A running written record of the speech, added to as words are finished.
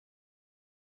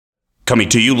Coming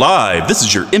to you live, this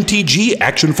is your MTG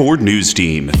Action Forward News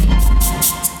Team.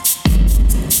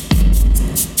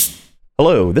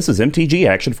 Hello, this is MTG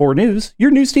Action Forward News,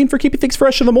 your news team for keeping things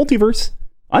fresh in the multiverse.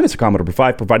 I'm Mr. Commodore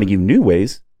 5, providing you new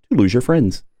ways to lose your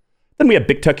friends. Then we have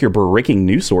Big Tuck, your breaking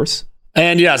news source.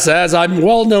 And yes, as I'm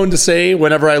well known to say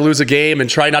whenever I lose a game and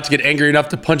try not to get angry enough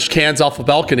to punch cans off a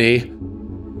balcony,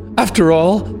 after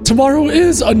all, tomorrow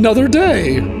is another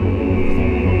day.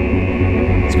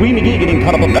 Squee McGee getting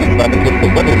caught up on medicine weapons with the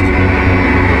weapon.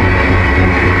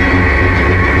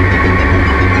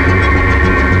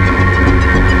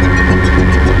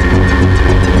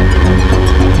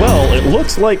 Well, it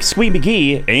looks like Squee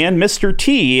McGee and Mr.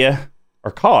 T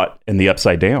are caught in the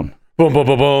Upside Down. Boom, boom,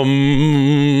 boom,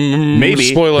 boom. Maybe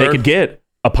Spoiler. they could get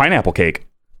a pineapple cake.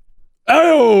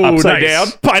 Oh, Upside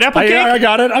nice. down pineapple cake. I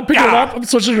got it. I'm picking it up. I'm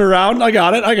switching it around. I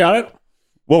got it.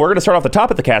 Well, we're going to start off the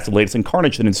top of the cast of latest and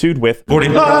carnage that ensued with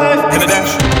 45 in a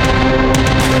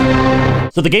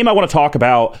dash. So the game I want to talk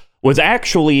about was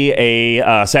actually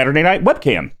a Saturday night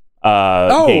webcam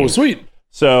game. Sweet.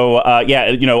 So,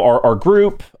 our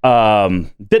group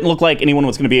didn't look like anyone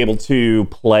was going to be able to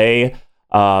play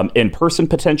in person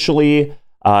potentially.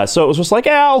 So it was just like,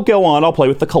 I'll go on. I'll play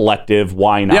with the collective.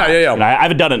 Why not? Yeah. And I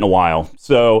haven't done it in a while.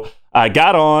 So I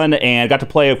got on and got to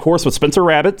play, of course, with Spencer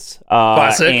Rabbits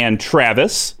and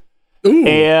Travis. Ooh.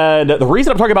 And the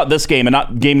reason I'm talking about this game and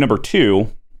not game number 2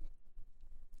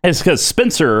 is because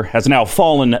Spencer has now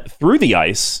fallen through the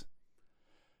ice.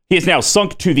 He is now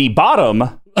sunk to the bottom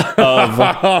of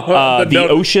the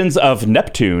oceans of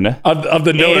Neptune. Of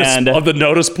the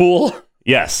notice pool.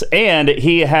 Yes, and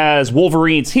he has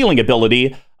Wolverine's healing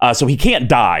ability, so he can't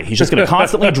die. He's just going to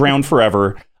constantly drown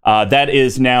forever. That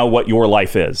is now what your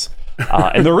life is.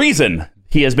 And the reason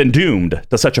he has been doomed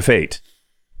to such a fate.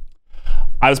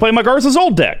 I was playing my Garza's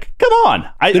old deck. Come on.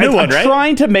 I'm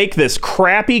trying to make this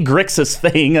crappy Grixis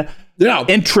thing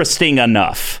interesting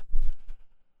enough.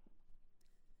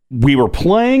 We were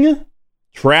playing.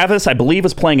 Travis, I believe,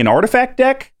 was playing an artifact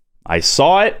deck. I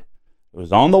saw it. It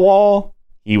was on the wall.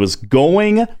 He was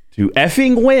going to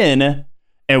effing win.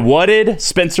 And what did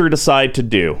Spencer decide to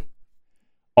do?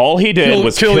 All he did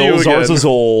was kill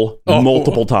Zarzazul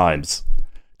multiple times.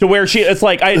 To where it's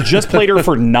like, I had just played her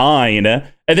for 9, and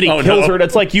then he kills her, and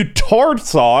it's like, you tard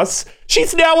sauce.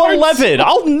 She's now 11.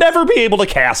 I'll never be able to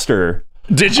cast her.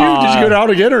 Did you go down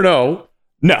again or no?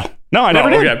 No, I never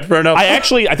did. Okay, fair enough.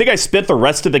 I think I spent the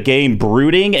rest of the game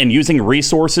brooding and using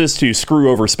resources to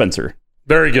screw over Spencer.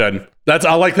 Very good.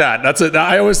 I like that.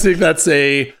 I always think that's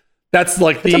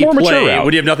like the more mature play route.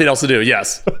 when you have nothing else to do.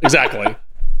 Yes, exactly.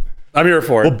 I'm here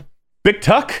for it. Well, Big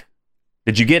Tuck,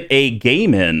 did you get a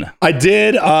game in? I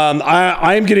did.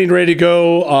 I'm getting ready to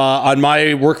go on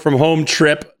my work from home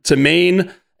trip to Maine,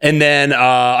 and then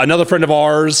another friend of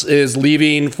ours is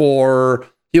leaving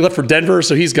he left for Denver,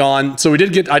 so he's gone. So I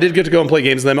did get to go and play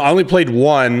games with them. I only played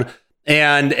one,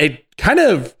 and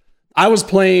I was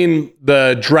playing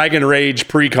the Dragon Rage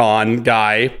Precon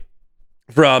guy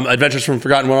from Adventures from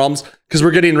Forgotten Realms, because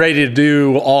we're getting ready to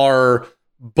do our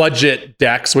budget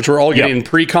decks, which we're all getting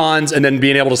precons and then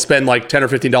being able to spend like $10 or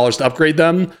 $15 to upgrade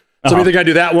them. So I'm either gonna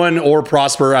do that one or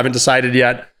Prosper. I haven't decided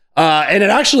yet. And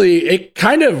it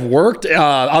kind of worked.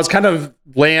 I was kind of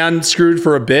land screwed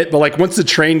for a bit, but like once the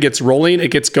train gets rolling, it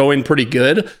gets going pretty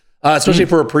good. Especially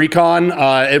for a precon.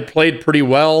 It played pretty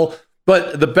well.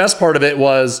 But the best part of it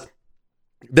was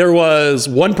there was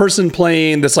one person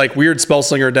playing this like weird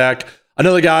Spellslinger deck.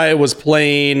 Another guy was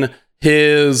playing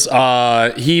his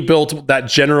he built that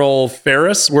General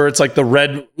Ferris, where it's like the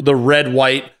red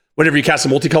white. Whenever you cast a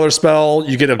multicolor spell,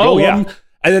 you get a golem.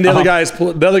 And then the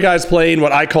other guy's playing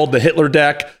what I called the Hitler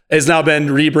deck. Has now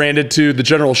been rebranded to the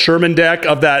General Sherman deck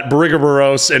of that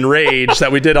Briggaboros and Rage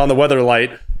that we did on the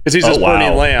Weatherlight, because he's just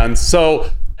burning lands. So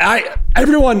it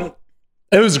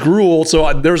was Gruul,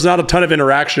 so there was not a ton of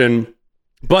interaction.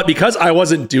 But because I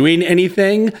wasn't doing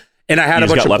anything and I had a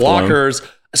bunch of blockers.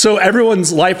 So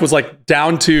everyone's life was like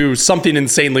down to something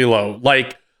insanely low,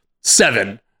 like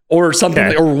 7 or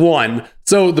something, or 1.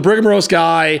 So the Briggamoros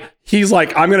guy, he's like,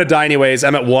 I'm going to die anyways.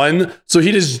 I'm at 1. So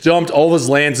he just dumped all his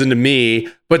lands into me,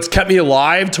 but kept me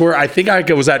alive to where I think I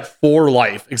was at 4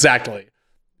 life. Exactly.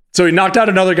 So he knocked out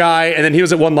another guy, and then he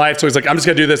was at 1 life. So he's like, I'm just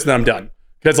going to do this and then I'm done.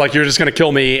 Because like, you're just going to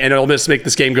kill me and it'll just make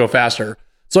this game go faster.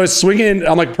 So I swing in.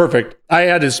 I'm like, perfect. I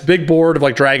had this big board of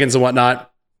like dragons and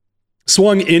whatnot.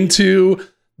 Swung into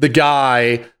the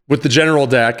guy with the general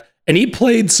deck, and he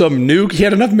played he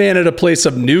had enough mana to play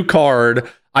some new card.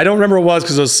 I don't remember what it was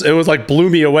because it was like blew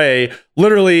me away.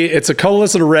 Literally, it's a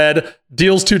colorless and a red,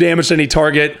 deals 2 damage to any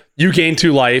target. You gain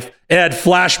 2 life. It had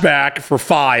flashback for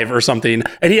 5 or something.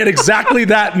 And he had exactly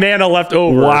that mana left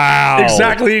over. Wow.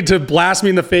 Exactly to blast me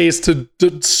in the face, to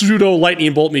pseudo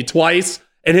lightning bolt me twice.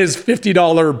 And his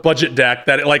 $50 budget deck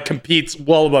that it like competes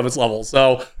well above its level.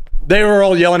 So they were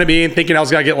all yelling at me and thinking I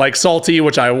was going to get like salty,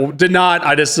 which I did not.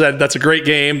 I just said, that's a great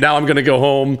game. Now I'm going to go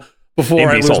home before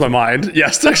I lose my mind.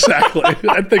 Yes, exactly.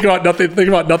 I think about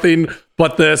nothing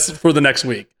but this for the next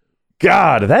week.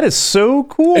 God, that is so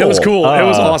cool. It was cool. It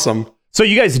was awesome. So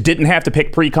you guys didn't have to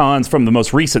pick precons from the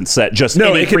most recent set, just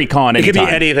any precon anytime. It could be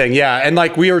anything, yeah. And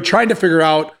like we were trying to figure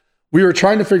out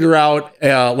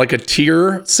like a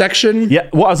tier section. Yeah,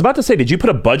 well, I was about to say, did you put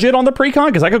a budget on the precon?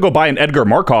 Because I could go buy an Edgar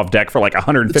Markov deck for like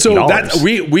 $150. So that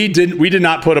we did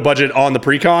not put a budget on the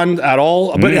precon at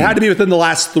all, but it had to be within the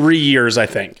last 3 years, I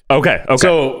think. Okay.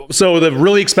 So the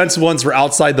really expensive ones were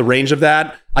outside the range of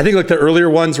that. I think like the earlier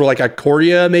ones were like a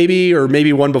Korea maybe, or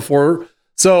maybe one before.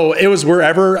 So it was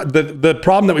wherever. The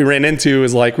problem that we ran into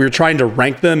is like we were trying to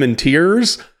rank them in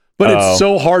tiers. But it's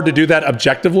so hard to do that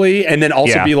objectively and then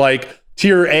also be like,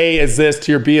 tier A is this,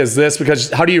 tier B is this,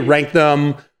 because how do you rank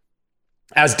them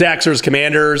as decks or as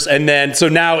commanders? And then, so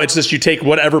now it's just you take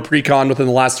whatever precon within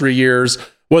the last 3 years,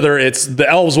 whether it's the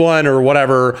Elves one or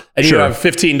whatever, and you have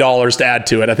 $15 to add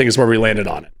to it, I think is where we landed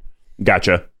on it.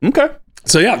 Gotcha. Okay.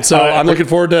 So yeah, I'm looking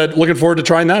forward to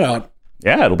trying that out.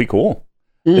 Yeah, it'll be cool.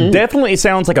 It definitely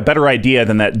sounds like a better idea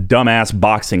than that dumbass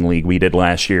boxing league we did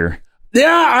last year.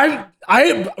 Yeah,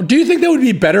 I do you think that would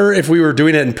be better if we were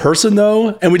doing it in person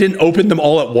though, and we didn't open them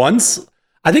all at once?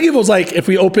 I think it was like if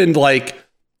we opened like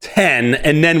 10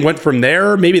 and then went from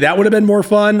there, maybe that would have been more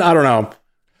fun. I don't know.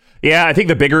 Yeah, I think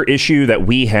the bigger issue that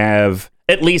we have,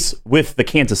 at least with the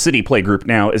Kansas City play group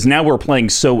now, is now we're playing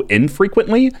so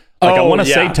infrequently. Like I want to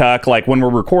say, Tuck, like when we're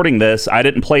recording this, I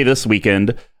didn't play this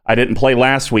weekend. I didn't play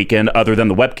last weekend other than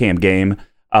the webcam game.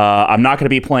 I'm not going to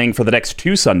be playing for the next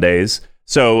 2 Sundays.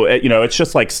 So, it's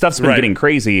just like stuff's been getting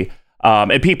crazy.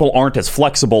 And people aren't as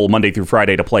flexible Monday through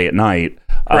Friday to play at night.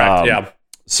 Correct, yeah.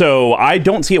 So I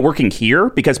don't see it working here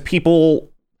because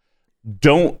people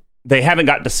they haven't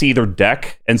got to see their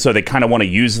deck. And so they kind of want to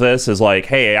use this as like,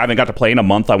 hey, I haven't got to play in a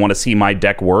month. I want to see my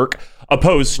deck work.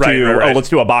 Opposed to, let's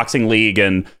do a boxing league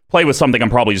and play with something I'm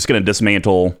probably just going to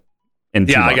dismantle in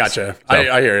 2 months. I gotcha. So,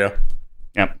 I hear you.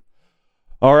 Yep.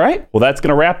 All right. Well, that's going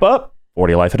to wrap up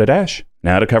 40 Life at a Dash.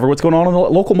 Now to cover what's going on in the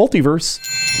local multiverse.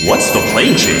 What's the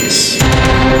plane chase?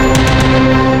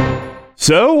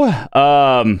 So,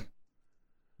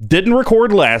 didn't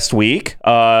record last week.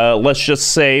 Let's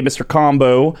just say Mr.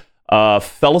 Combo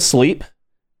fell asleep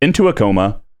into a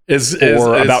coma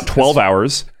for about 12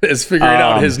 hours. Is figuring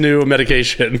out his new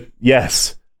medication.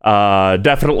 Yes.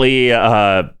 Definitely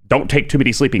don't take too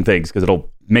many sleeping things because it'll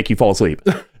make you fall asleep.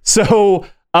 So...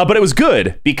 but it was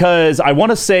good because I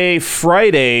want to say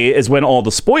Friday is when all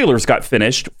the spoilers got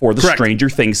finished for the Stranger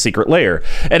Things Secret Lair.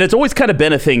 And it's always kind of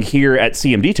been a thing here at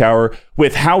CMD Tower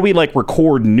with how we like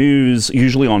record news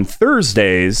usually on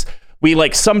Thursdays. We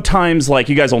like sometimes, like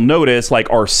you guys will notice, like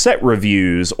our set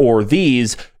reviews or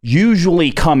these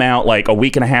usually come out like a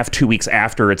week and a half, 2 weeks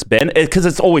after it's been, because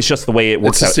it's always just the way it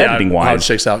works out editing wise. How it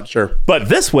shakes out, sure. But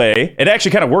this way, it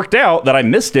actually kind of worked out that I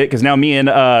missed it because now me and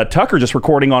Tucker just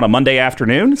recording on a Monday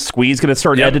afternoon. Squeeze going to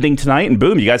start editing tonight, and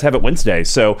boom, you guys have it Wednesday.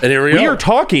 So we are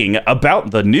talking about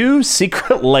the new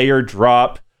Secret Lair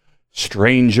drop,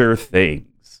 Stranger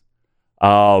Things.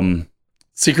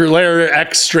 Secret Lair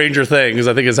X Stranger Things,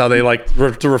 I think is how they like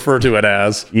to refer to it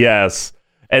as. Yes.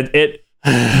 And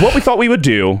what we thought we would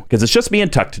do, because it's just me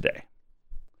and Tuck today,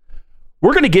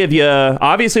 we're going to give you,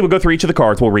 obviously we'll go through each of the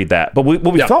cards, we'll read that. But what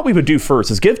we thought we would do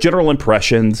first is give general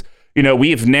impressions.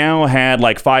 We've now had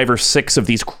like 5 or 6 of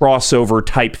these crossover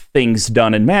type things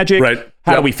done in Magic. Right.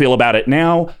 How do we feel about it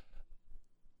now?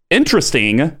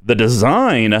 Interesting, the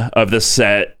design of this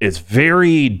set is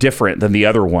very different than the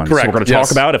other ones. Correct. So we're going to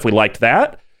talk about if we liked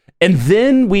that. And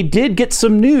then we did get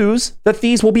some news that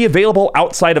these will be available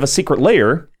outside of a Secret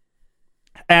Lair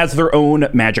as their own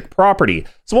Magic property.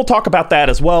 So we'll talk about that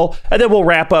as well. And then we'll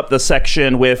wrap up the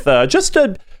section with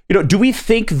do we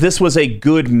think this was a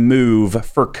good move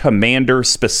for Commander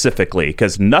specifically?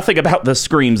 Because nothing about this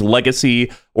screams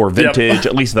Legacy or Vintage,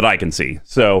 at least that I can see.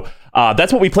 So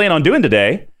that's what we plan on doing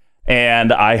today.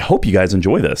 And I hope you guys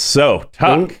enjoy this. So,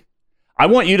 Tuck, I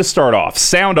want you to sound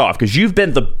off, because you've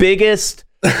been the biggest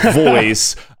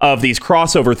voice of these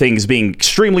crossover things being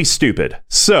extremely stupid.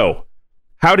 So,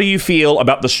 how do you feel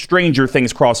about the Stranger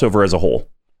Things crossover as a whole?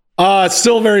 It's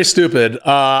still very stupid.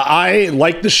 I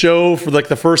liked the show for like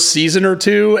the first season or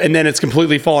two, and then it's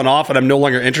completely fallen off, and I'm no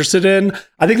longer interested in.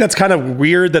 I think that's kind of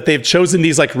weird that they've chosen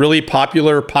these like really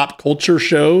popular pop culture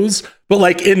shows, but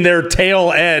like in their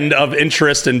tail end of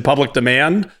interest in public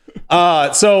demand.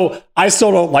 So I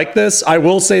still don't like this. I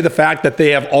will say the fact that they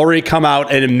have already come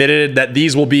out and admitted that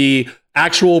these will be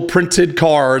actual printed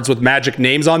cards with Magic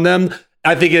names on them.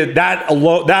 I think that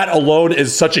alone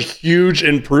is such a huge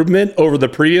improvement over the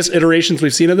previous iterations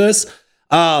we've seen of this.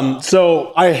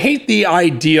 So I hate the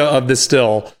idea of this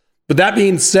still. But that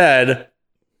being said,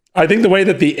 I think the way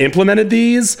that they implemented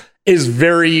these is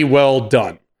very well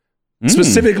done,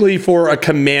 specifically for a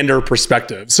commander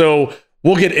perspective. So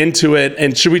we'll get into it.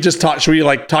 And should we talk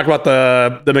about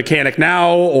the mechanic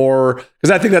now, or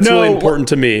because I think that's really important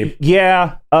to me.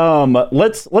 Yeah.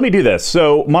 Let me do this.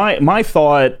 So my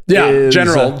thought is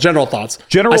general thoughts.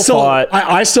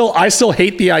 I still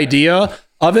hate the idea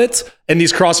of it, and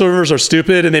these crossovers are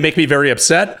stupid and they make me very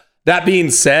upset. That being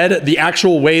said, the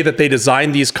actual way that they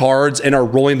design these cards and are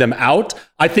rolling them out,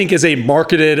 I think is a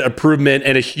marketed improvement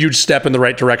and a huge step in the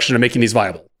right direction of making these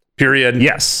viable. Period.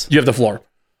 Yes. You have the floor.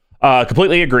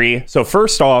 Completely agree. So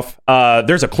first off,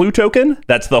 there's a clue token.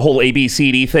 That's the whole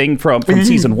ABCD thing from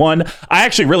season 1. I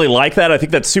actually really like that. I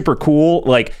think that's super cool.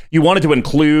 Like, you wanted to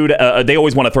include, they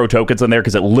always want to throw tokens in there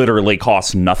because it literally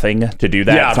costs nothing to do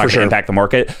that. Yeah, it's not going to impact the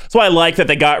market. So I like that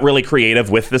they got really creative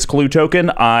with this clue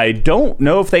token. I don't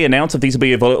know if they announced if these will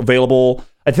be available.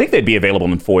 I think they'd be available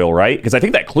in foil, right? Because I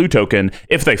think that clue token,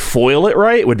 if they foil it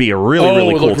right, would be a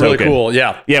really cool token. Really cool.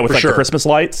 Yeah, with like the Christmas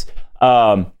lights.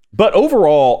 But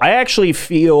overall, I actually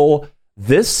feel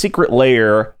this secret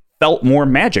layer felt more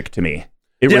Magic to me.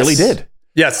 It really did.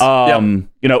 Yes.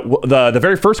 You know, the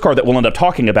very first card that we'll end up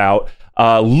talking about,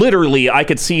 literally, I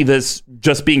could see this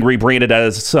just being rebranded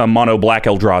as some mono black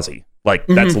Eldrazi. Like,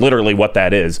 that's literally what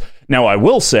that is. Now, I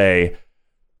will say,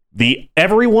 the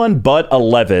everyone but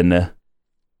 11,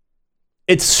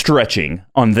 it's stretching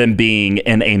on them being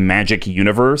in a Magic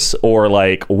universe or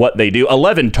like what they do.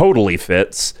 11 totally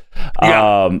fits.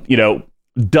 You know,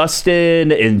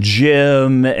 Dustin and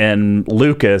Jim and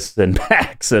Lucas and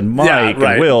Max and Mike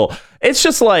and Will. It's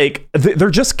just like they're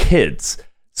just kids.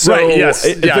 So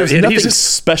there's nothing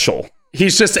special.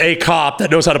 He's just a cop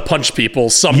that knows how to punch people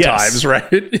sometimes, right?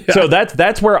 Yeah. So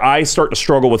that's where I start to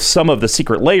struggle with some of the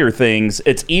secret layer things.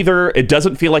 It's either it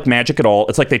doesn't feel like Magic at all.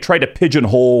 It's like they tried to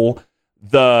pigeonhole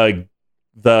the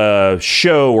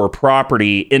show or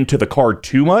property into the card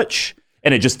too much,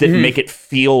 and it just didn't make it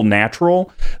feel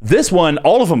natural. This one,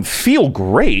 all of them feel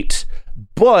great,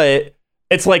 but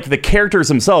it's like the characters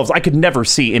themselves, I could never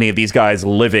see any of these guys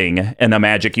living in a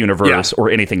Magic universe or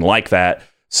anything like that.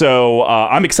 So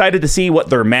I'm excited to see what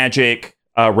their Magic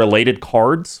related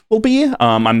cards will be.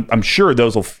 I'm sure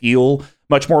those will feel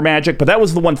much more Magic, but that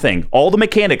was the one thing. All the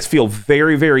mechanics feel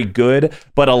very, very good,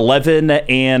 but 11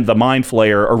 and the Mind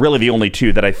Flayer are really the only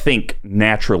two that I think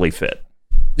naturally fit.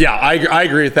 Yeah, I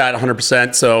agree with that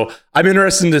 100%. So I'm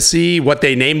interested to see what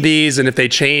they name these and if they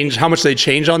change, how much they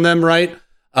change on them, right?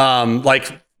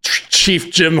 Like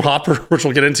Chief Jim Hopper, which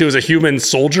we'll get into, is a human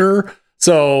soldier.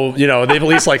 So, you know, they've at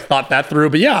least like thought that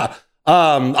through. But yeah,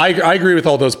 I agree with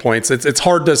all those points. It's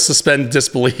hard to suspend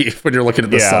disbelief when you're looking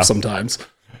at this stuff sometimes.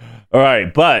 All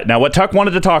right, but now what Tuck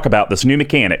wanted to talk about, this new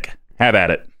mechanic. Have at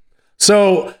it.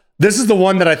 So this is the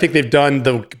one that I think they've done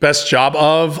the best job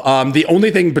of. The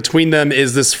only thing between them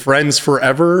is this Friends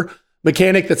Forever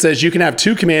mechanic that says you can have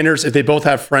two commanders if they both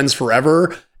have Friends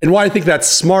Forever. And why I think that's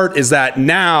smart is that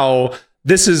now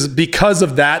this is because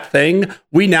of that thing.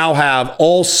 We now have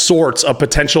all sorts of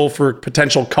potential for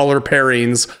potential color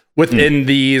pairings within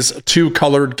these two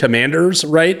colored commanders,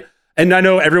 right? And I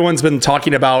know everyone's been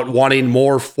talking about wanting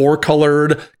more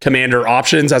 4-colored commander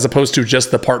options as opposed to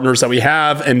just the partners that we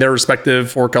have and their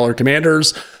respective 4-color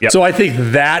commanders. Yep. So I think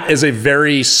that is a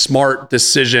very smart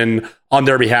decision on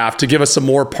their behalf to give us some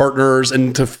more partners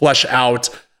and to flesh out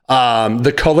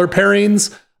the color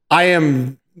pairings. I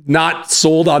am not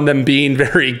sold on them being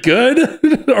very good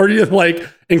or like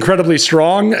incredibly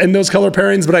strong in those color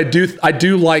pairings, but I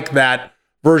do like that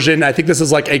version. I think this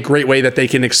is like a great way that they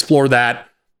can explore that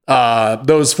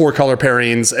those 4-color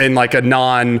pairings in like a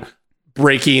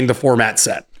non-breaking the format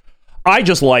set. I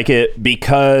just like it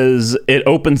because it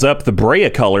opens up the Brea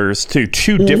colors to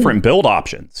two different build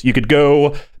options. You could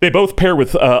go, they both pair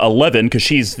with 11 because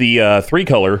she's the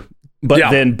 3-color,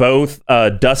 but then both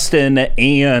Dustin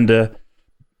and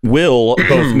Will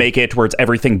both make it towards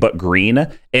everything but green.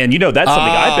 And, you know, that's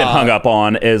something I've been hung up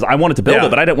on is I wanted to build it,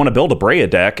 but I didn't want to build a Brea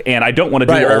deck, and I don't want to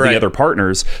do all the other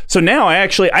partners. So now I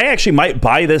actually might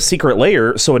buy this secret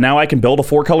layer, so now I can build a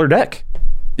 4-color deck.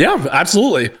 Yeah,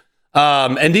 absolutely.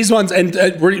 And these ones, and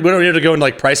we don't need to go into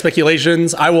like price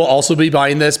speculations. I will also be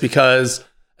buying this because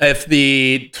if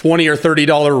the $20 or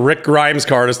 $30 Rick Grimes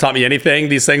card has taught me anything,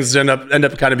 these things end up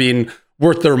kind of being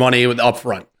worth their money with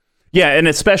upfront. Yeah, and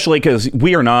especially because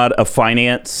we are not a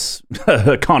finance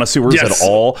connoisseurs at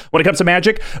all when it comes to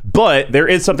Magic, but there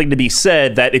is something to be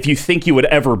said that if you think you would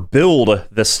ever build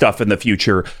this stuff in the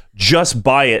future, just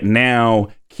buy it now,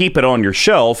 keep it on your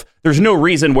shelf. There's no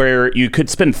reason where you could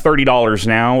spend $30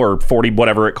 now or $40,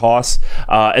 whatever it costs,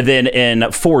 and then in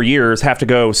 4 years have to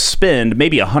go spend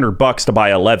maybe $100 to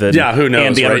buy 11. Yeah, who knows?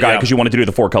 And the other guy because you wanted to do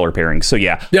the 4-color pairing. So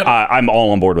yeah, I'm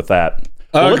all on board with that.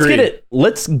 Well,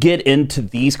 let's get into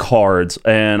these cards,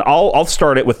 and I'll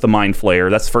start it with the Mind Flayer.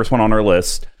 That's the first one on our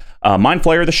list. Mind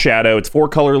Flayer, the Shadow. It's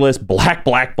 4-colorless,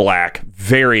 black.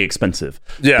 Very expensive.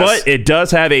 Yes. But it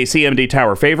does have a CMD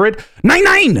Tower favorite,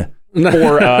 9/9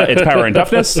 for its power and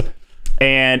toughness.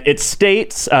 And it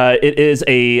states it is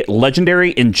a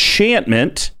legendary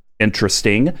enchantment,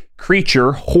 interesting,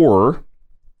 creature, horror.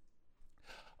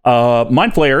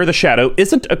 Mind Flayer, the Shadow,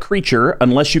 isn't a creature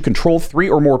unless you control 3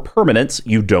 or more permanents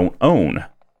you don't own.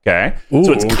 Okay? Ooh,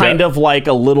 so it's kind of like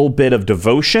a little bit of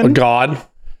devotion. A god.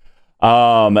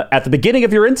 At the beginning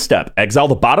of your end step, exile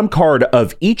the bottom card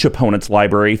of each opponent's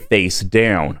library face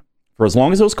down. For as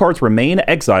long as those cards remain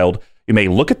exiled, you may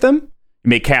look at them, you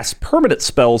may cast permanent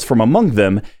spells from among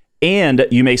them, and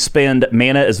you may spend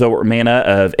mana as though it were mana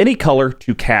of any color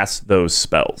to cast those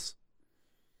spells.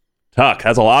 Tuck,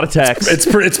 that's a lot of text. It's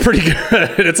pretty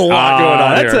good. It's a lot going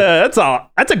on here.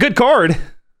 That's a good card.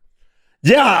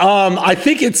 Yeah,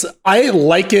 I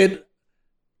like it.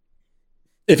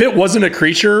 If it wasn't a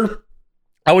creature,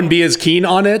 I wouldn't be as keen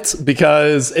on it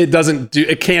because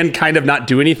it can kind of not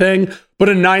do anything. But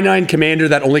a 9/9 commander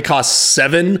that only costs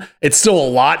 7, it's still a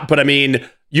lot. But I mean,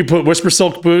 you put Whisper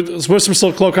Silk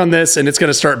Cloak on this, and it's going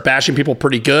to start bashing people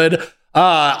pretty good.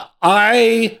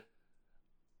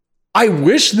 I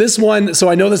wish this one, so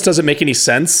I know this doesn't make any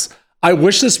sense. I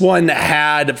wish this one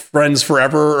had Friends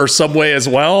Forever or Subway as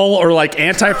well, or like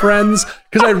Anti-Friends,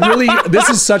 because this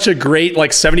is such a great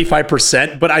like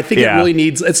 75%, but I think it really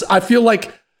needs, I feel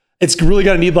like it's really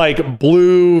gonna need like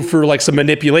blue for like some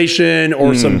manipulation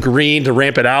or some green to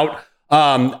ramp it out.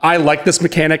 I like this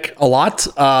mechanic a lot,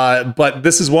 but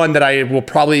this is one that I will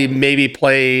probably maybe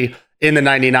play in the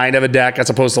 99 of a deck as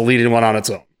opposed to leading one on its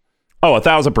own. Oh,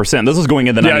 1,000%. This is going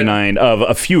in the 99 of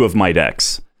a few of my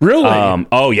decks. Really?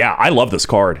 Oh yeah, I love this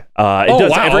card.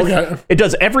 It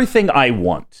does everything I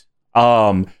want.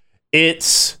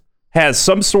 It has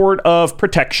some sort of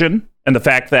protection, and the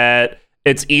fact that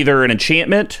it's either an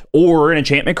enchantment or an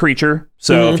enchantment creature.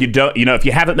 So if you don't, if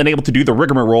you haven't been able to do the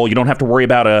rigmarole, you don't have to worry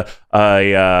about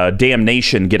a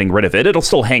damnation getting rid of it. It'll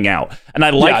still hang out. And I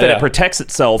like that it protects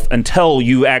itself until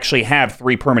you actually have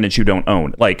 3 permanents you don't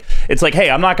own. Like, it's like,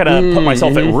 hey, I'm not going to put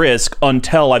myself at risk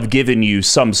until I've given you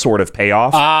some sort of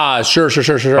payoff. Sure.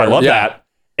 I love that.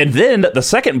 And then the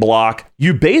second block,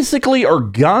 you basically are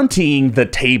gaunting the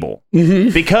table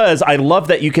because I love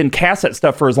that you can cast that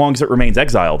stuff for as long as it remains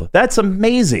exiled. That's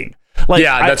amazing. Like,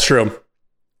 that's true.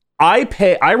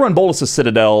 I run Bolas'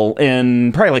 Citadel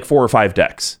in probably like 4 or 5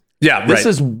 decks. Yeah, this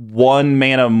is 1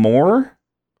 mana more.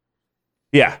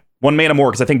 Yeah, 1 mana more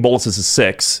because I think Bolas' is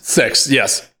 6. 6,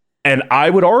 yes. And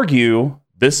I would argue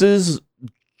this is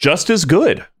just as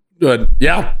good. Good.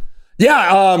 Yeah.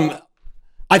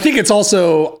 I think it's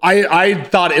also, I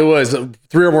thought it was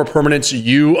 3 or more permanents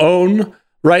you own,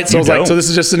 right? So I was like, so this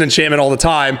is just an enchantment all the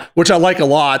time, which I like a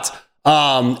lot.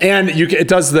 And it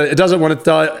does when it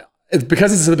does,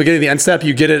 because it's at the beginning of the end step,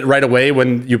 you get it right away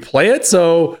when you play it.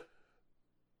 So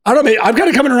I don't know, I'm kind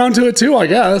of coming around to it too, I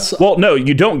guess. Well, no,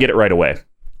 you don't get it right away.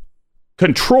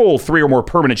 Control 3 or more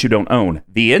permanents you don't own.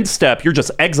 The end step, you're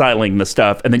just exiling the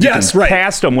stuff, and then you can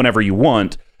cast them whenever you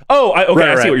want. Oh, I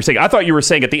see what you're saying. I thought you were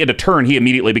saying at the end of turn, he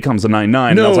immediately becomes a 9/9. No,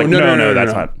 and I was like, no,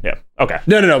 that's not. Yeah. Okay.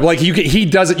 No. Like he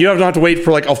does it. You don't have to wait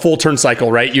for like a full turn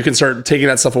cycle, right? You can start taking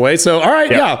that stuff away. So, all right.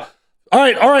 Yeah. All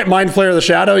right. Mind Flayer, the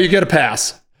Shadow, you get a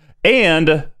pass.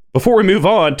 And before we move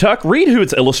on, Tuck, read who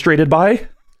it's illustrated by.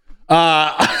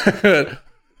 I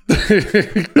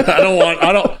don't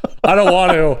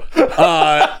want to.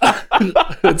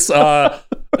 It's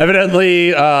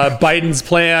evidently Biden's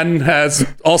plan has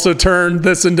also turned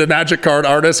this into Magic Card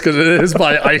Artist because it is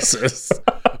by Isis,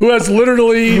 who has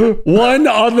literally one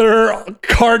other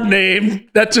card name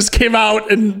that just came out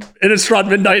in Innistrad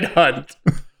Midnight Hunt.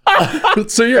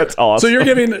 That's awesome.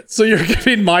 So you're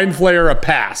giving Mind Flayer a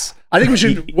pass. I think we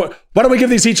should. Why don't we give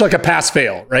these each like a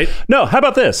pass-fail, right? No. How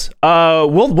about this?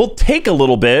 We'll take a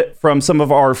little bit from some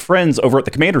of our friends over at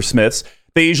the Commander Smiths.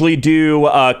 They usually do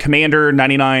Commander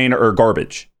 99 or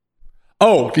garbage.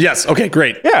 Oh, yes. Okay,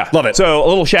 great. Yeah. Love it. So a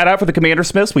little shout out for the Commander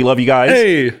Smiths. We love you guys.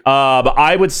 Hey. But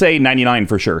I would say 99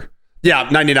 for sure. Yeah,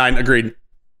 99. Agreed.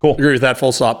 Cool. Agree with that.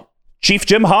 Full stop. Chief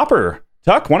Jim Hopper.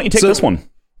 Tuck, why don't you take this one?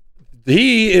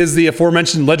 He is the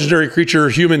aforementioned legendary creature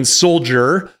human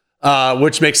soldier,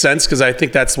 which makes sense because I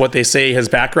think that's what they say his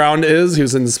background is. He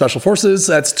was in the special forces.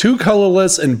 That's 2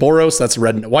 colorless and Boros. That's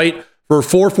red and white for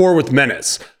 4/4 with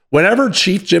menace. Whenever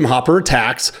Chief Jim Hopper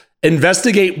attacks,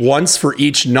 investigate once for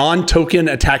each non-token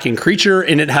attacking creature,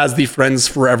 and it has the Friends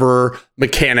Forever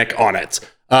mechanic on it.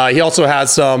 He also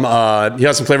has some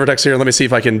flavor text here. Let me see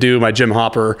if I can do my Jim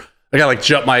Hopper. I gotta like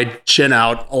jump my chin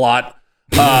out a lot.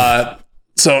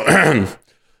 So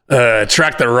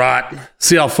track the rot,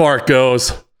 see how far it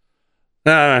goes.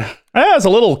 It's a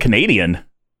little Canadian.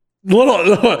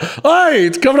 Hey,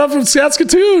 it's coming up from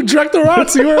Saskatoon. Track the rot,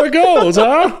 see where it goes,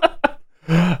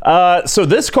 huh? So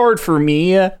this card for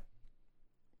me,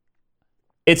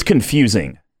 it's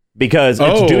confusing because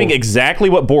it's doing exactly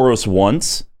what Boros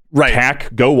wants. Right.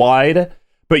 Attack, go wide.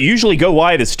 But usually go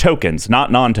wide is tokens, not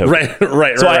non-tokens.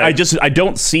 Right. So I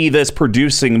don't see this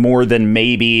producing more than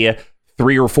maybe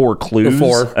 3 or 4 clues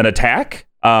an attack.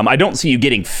 I don't see you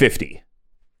getting 50.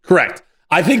 Correct.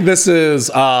 I think this is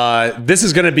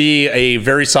going to be a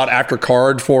very sought after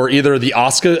card for either the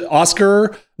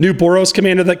Oscar new Boros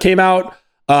commander that came out,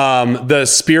 the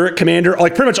Spirit commander,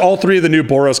 like pretty much all 3 of the new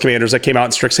Boros commanders that came out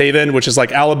in Strixhaven, which is like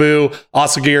Alabu,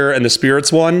 Osagir, and the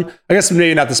Spirits one. I guess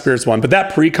maybe not the Spirits one, but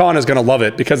that precon is going to love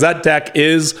it because that deck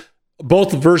is,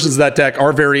 both versions of that deck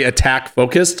are very attack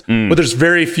focused, but there's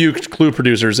very few clue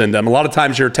producers in them. A lot of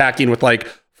times you're attacking with like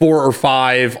 4 or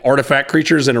 5 artifact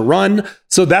creatures in a run.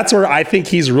 So that's where I think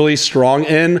he's really strong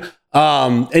in.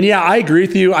 And yeah, I agree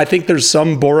with you. I think there's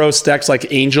some Boros decks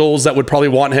like Angels that would probably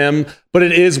want him, but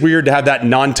it is weird to have that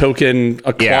non-token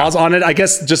clause on it. I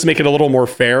guess just to make it a little more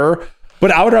fair.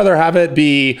 But I would rather have it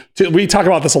be, we talk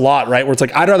about this a lot, right? Where it's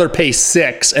like, I'd rather pay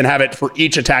 6 and have it for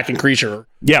each attacking creature.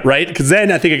 Yeah. Right? Because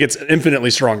then I think it gets infinitely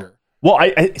stronger. Well,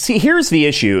 I see, here's the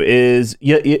issue is,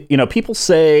 you know, people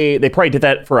say they probably did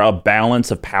that for a balance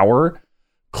of power.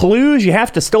 Clues, you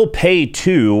have to still pay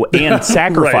 2 and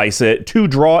sacrifice it to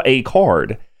draw a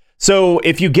card. So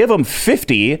if you give them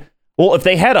 50, well, if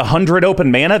they had 100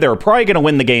 open mana, they're probably going to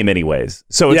win the game anyways.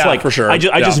 So it's like, for sure. I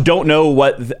just don't know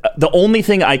what the only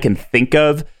thing I can think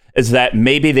of is that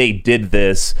maybe they did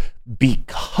this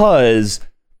because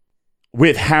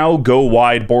with how go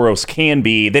wide Boros can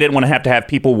be, they didn't want to have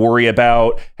people worry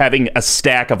about having a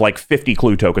stack of like 50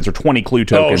 clue tokens or 20 clue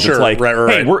tokens. Sure. It's like,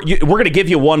 hey, we're going to give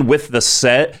you one with the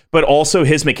set, but also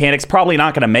his mechanics probably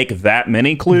not going to make that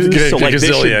many clues. So like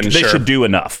they should do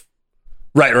enough.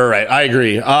 Right. I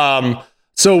agree.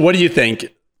 So what do you think?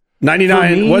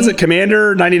 99, was it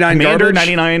Commander? 99 Commander, garbage?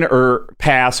 99 or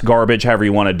pass, garbage, however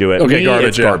you want to do it. Okay, Me, garbage.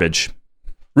 It's garbage.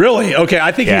 Really? Okay,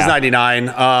 I think he's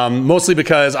 99. Mostly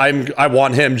because I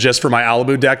want him just for my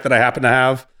Alabu deck that I happen to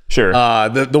have. Sure.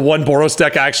 The one Boros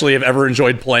deck I actually have ever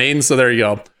enjoyed playing. So there you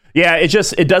go. Yeah,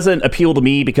 it doesn't appeal to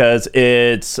me because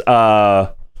it's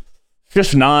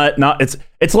just not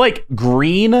it's like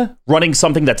green running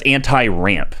something that's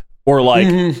anti-ramp or like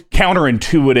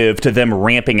counterintuitive to them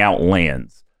ramping out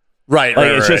lands. Right.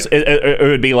 Like it's just it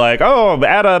would be like, oh,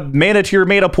 add a mana to your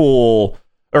mana pool.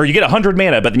 Or you get 100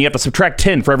 mana, but then you have to subtract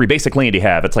 10 for every basic land you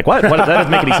have. It's like, what? That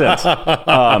doesn't make any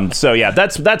sense. So yeah,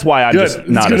 that's why I'm just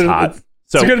not as hot.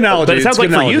 So, it's a good analogy. But it sounds like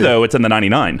for you, though, it's in the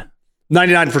 99.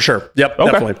 99 for sure. Yep,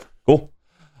 okay. Definitely. Cool.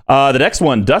 The next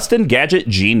one, Dustin Gadget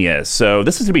Genius. So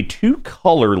this is going to be 2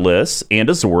 colorless and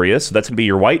Azorius. So that's going to be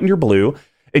your white and your blue.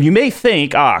 And you may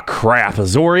think, crap,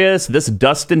 Azorius, this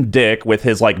Dustin Dick with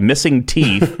his like missing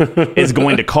teeth is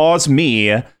going to cause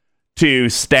me to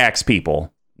stacks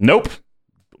people. Nope.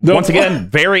 Once again,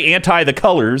 very anti the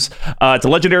colors. It's a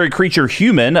legendary creature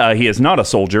human. He is not a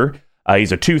soldier.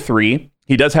 He's a 2/3.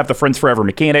 He does have the Friends Forever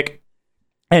mechanic.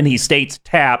 And he states,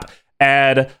 tap,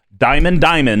 add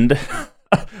diamond.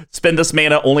 Spend this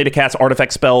mana only to cast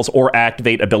artifact spells or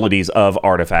activate abilities of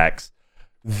artifacts.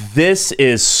 This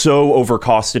is so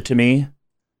overcosted to me.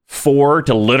 4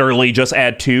 to literally just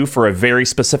add 2 for a very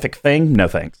specific thing. No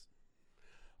thanks.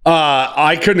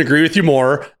 I couldn't agree with you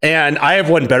more. And I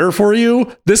have one better for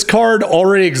you. This card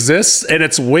already exists and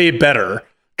it's way better.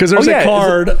 Because there's a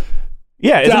card.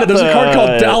 There's a card called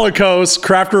Dalios,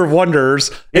 Crafter of Wonders.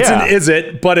 It's an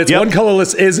Izzet, but it's one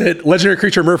colorless Izzet, legendary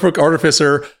creature, Merfolk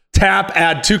Artificer. Tap,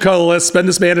 add 2 colorless, spend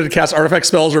this mana to cast artifact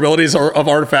spells or abilities of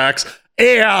artifacts.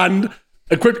 And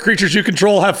Equipped creatures you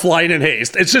control have flying and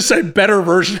haste. It's just a better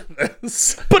version of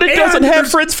this. But it doesn't have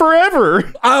Friends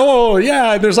Forever. Oh,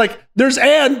 yeah.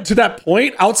 And to that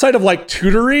point, outside of like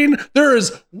tutoring, there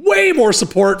is way more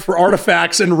support for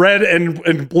artifacts in red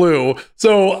and blue.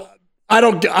 So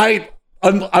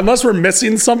unless we're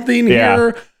missing something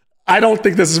here, I don't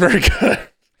think this is very good.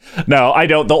 No, I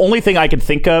don't. The only thing I can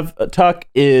think of, Tuck,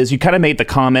 is you kind of made the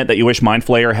comment that you wish Mind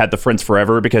Flayer had the Friends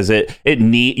Forever because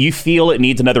you feel it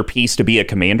needs another piece to be a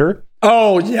commander.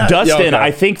 Oh, yeah. Dustin, okay. I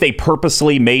think they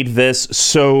purposely made this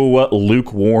so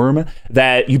lukewarm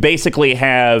that you basically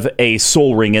have a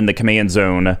Soul Ring in the command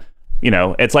zone. You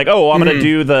know, it's like, I'm going to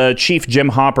do the Chief Jim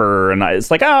Hopper, and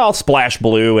it's like, I'll splash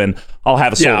blue, and I'll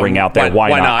have a Soul Ring out there.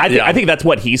 Why not? I think that's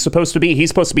what he's supposed to be. He's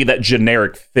supposed to be that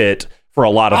generic fit for a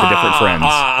lot of the different friends.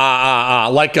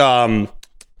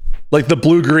 Like the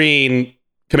blue-green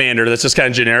commander that's just kind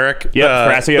of generic.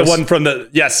 Yeah, Thrasios. The one from the...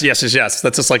 Yes.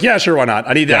 That's just like, yeah, sure, why not?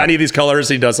 I need these colors.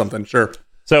 He does something, sure.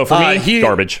 So for me,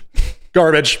 garbage.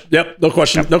 Garbage. Yep, no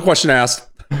question asked.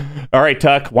 All right,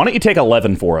 Tuck, why don't you take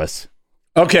 11 for us?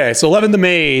 Okay, so 11 the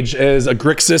Mage is a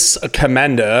Grixis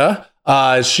commander.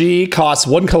 She costs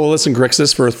 1 colorless in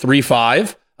Grixis for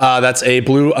 3/5. That's a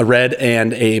blue, a red,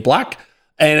 and a black.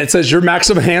 And it says your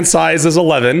maximum hand size is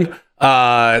 11.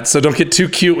 So don't get too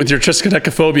cute with your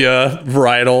Triskaidekaphobia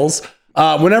varietals.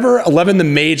 Whenever 11 the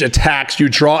Mage attacks, you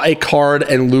draw a card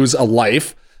and lose a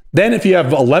life. Then if you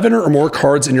have 11 or more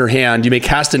cards in your hand, you may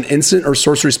cast an instant or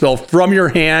sorcery spell from your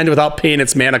hand without paying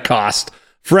its mana cost.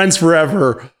 Friends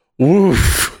Forever.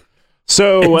 Woof.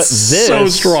 So it's so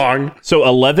strong. So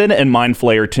 11 and Mind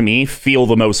Flayer to me feel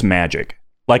the most magic.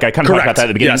 Like I kind of talked about that at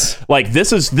the beginning. Yes. Like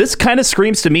this kind of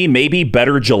screams to me maybe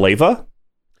better Jaleva.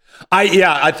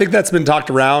 I think that's been talked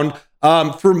around.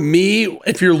 For me,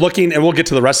 if you're looking, and we'll get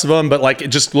to the rest of them, but like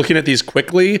just looking at these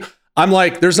quickly, I'm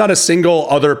like, there's not a single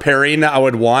other pairing that I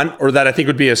would want or that I think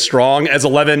would be as strong as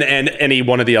 11 and any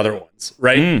one of the other ones,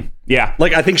 right? Yeah.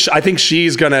 Like I think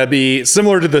she's gonna be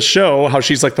similar to the show, how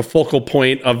she's like the focal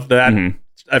point of that.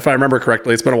 If I remember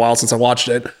correctly, it's been a while since I watched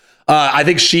it. I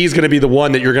think she's going to be the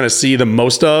one that you're going to see the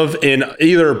most of in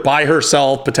either by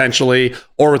herself potentially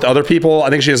or with other people. I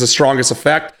think she has the strongest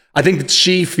effect. I think that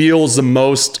she feels the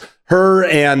most, her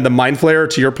and the Mind Flayer,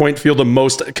 to your point, feel the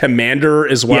most commander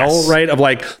as well, right? Of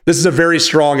like, this is a very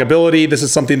strong ability. This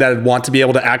is something that I'd want to be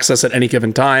able to access at any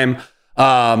given time.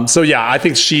 So yeah, I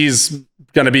think she's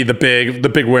going to be the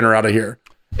big winner out of here.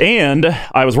 And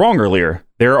I was wrong earlier.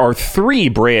 There are 3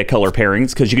 Brea color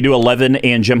pairings because you can do 11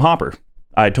 and Jim Hopper.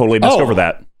 I totally missed over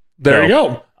that. There you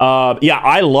go. Yeah,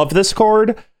 I love this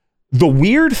card. The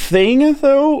weird thing,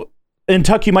 though, and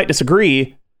Tuck, you might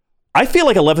disagree, I feel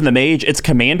like 11 the Mage, it's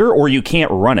commander or you can't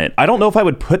run it. I don't know if I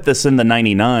would put this in the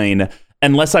 99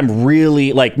 unless I'm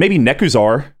really, like, maybe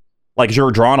Nekuzar. Like,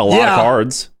 you're drawing a lot of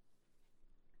cards.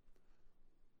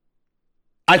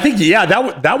 I think,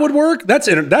 that would work. That's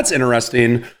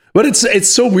interesting. But it's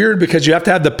so weird because you have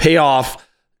to have the payoff.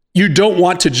 You don't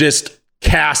want to just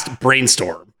cast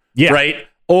Brainstorm, right?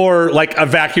 Or like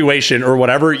Evacuation or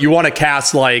whatever. You want to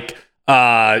cast like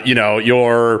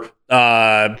your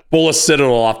Bolas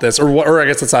Citadel off this, or I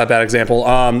guess that's not a bad example.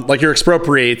 Like your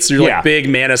Expropriates, your like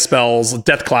big mana spells,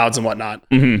 Death Clouds and whatnot.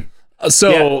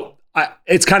 So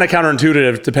it's kind of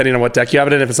counterintuitive depending on what deck you have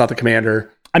it in if it's not the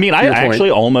commander. I mean, I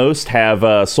actually almost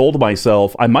have sold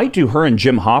myself. I might do her and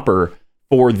Jim Hopper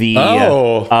for the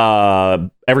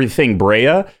everything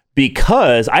Brea.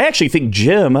 Because I actually think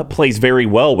Jim plays very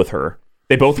well with her.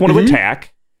 They both want to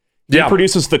attack. He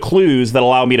produces the clues that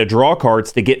allow me to draw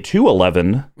cards to get to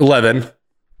 11.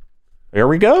 There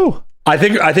we go. I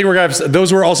think we're gonna have,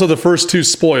 those were also the first 2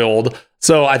 spoiled.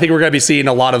 So I think we're gonna be seeing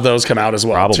a lot of those come out as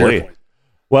well. Probably.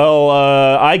 Well,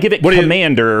 I give it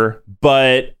commander,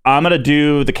 but I'm gonna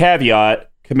do the caveat: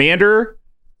 commander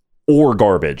or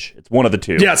garbage. It's one of the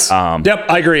 2. Yes. Yep.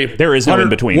 I agree. There is no in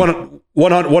between.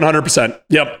 100%.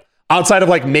 Yep. Outside of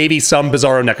like maybe some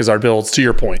Bizarro Nekuzar builds, to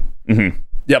your point.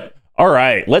 Yep. All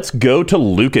right. Let's go to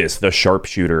Lucas, the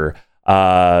sharpshooter.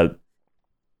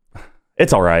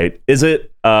 It's all right. Is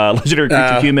it? Legendary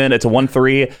Creature Human. It's a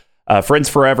 1/3. Friends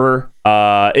Forever.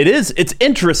 It's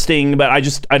interesting, but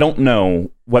I don't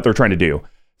know what they're trying to do.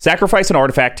 Sacrifice an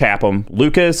artifact, tap them.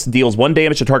 Lucas deals 1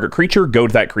 damage to target creature. Go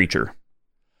to that creature.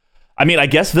 I mean, I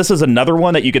guess this is another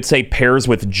one that you could say pairs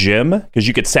with Jim, because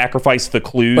you could sacrifice the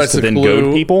clues to then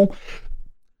goad people.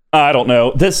 I don't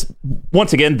know. This,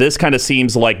 once again, this kind of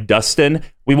seems like Dustin.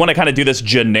 We want to kind of do this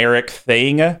generic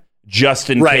thing just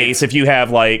in case if you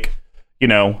have like,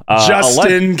 just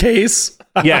 11. In case.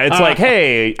 Yeah, it's like,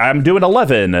 hey, I'm doing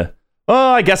 11. Oh,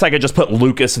 I guess I could just put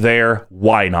Lucas there.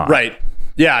 Why not? Right.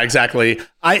 Yeah, exactly.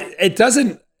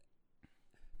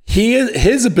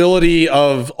 his ability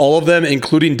of all of them,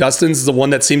 including Dustin's, is the one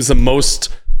that seems the most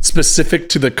specific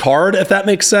to the card, if that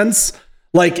makes sense.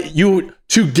 Like,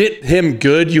 to get him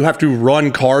good, you have to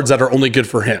run cards that are only good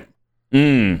for him.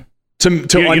 To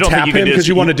untap him, because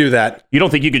you want to do that. You don't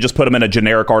think you could just put him in a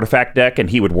generic artifact deck and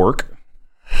he would work?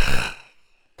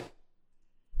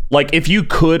 Like, if you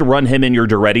could run him in your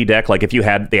Duretti deck, like if you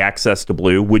had the access to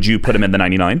blue, would you put him in the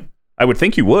 99? I would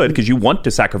think you would, because you want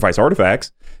to sacrifice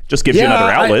artifacts. Just gives you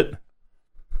another outlet.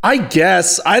 I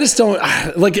guess. I just don't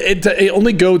like it. It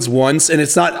only goads once, and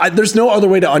it's not. There's no other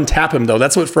way to untap him, though.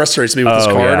 That's what frustrates me with this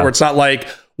card, where it's not like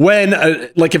when,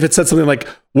 like if it said something like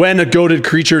when a goated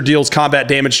creature deals combat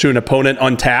damage to an opponent,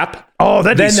 untap. Oh,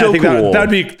 that'd be so cool.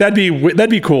 That'd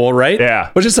be cool, right?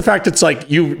 Yeah. But just the fact it's like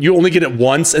you only get it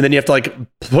once, and then you have to like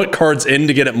put cards in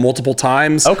to get it multiple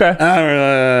times. Okay.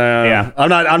 Yeah.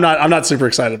 I'm not super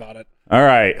excited about it. All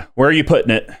right. Where are you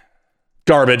putting it?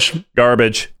 Garbage.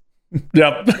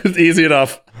 Yep. Easy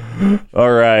enough.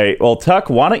 All right. Well, Tuck,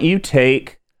 why don't you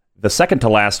take the second to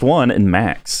last one in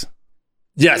Max?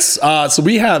 Yes. So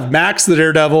we have Max the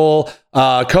Daredevil,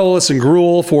 Colorless and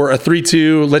Gruul for a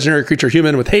 3/2 legendary creature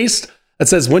human with haste. That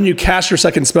says when you cast your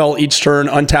second spell each turn,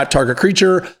 untap target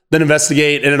creature, then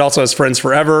investigate, and it also has Friends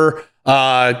Forever.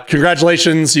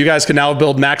 Congratulations, you guys can now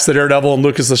build Max the Daredevil and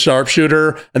Lucas the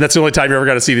Sharpshooter, and that's the only time you're ever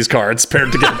going to see these cards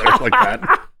paired together like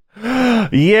that.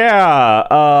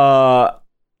 Yeah.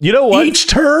 You know what? Each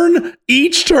turn,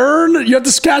 you have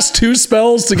to cast 2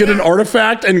 spells to get an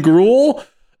artifact and Gruul.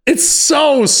 It's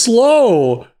so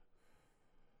slow.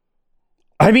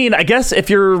 I mean, I guess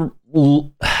if you're...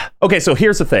 Okay, so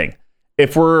here's the thing.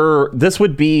 This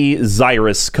would be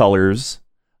Xyrus colors.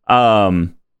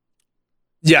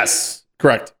 Yes,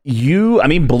 correct.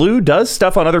 Blue does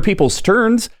stuff on other people's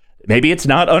turns. Maybe it's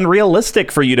not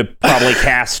unrealistic for you to probably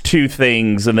cast 2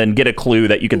 things and then get a clue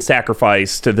that you can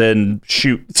sacrifice to then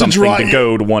shoot something to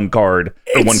goad one card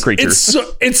or one creature.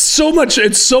 It's so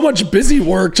much busy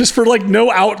work just for like no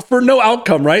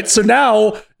outcome, right? So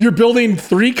now you're building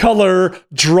 3 color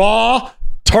draw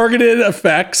targeted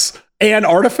effects and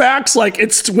artifacts. Like,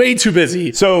 it's way too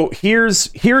busy. So here's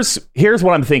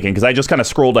what I'm thinking, because I just kind of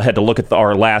scrolled ahead to look at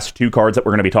our last 2 cards that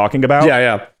we're going to be talking about.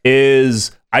 Yeah.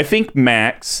 I think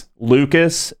Max,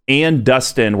 Lucas, and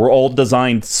Dustin were all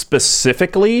designed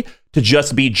specifically to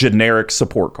just be generic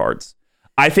support cards.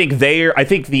 I think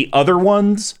the other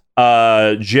ones,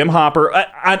 Jim Hopper,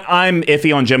 I'm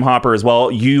iffy on Jim Hopper as well.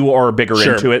 You are bigger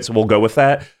into it, so we'll go with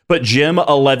that. But Jim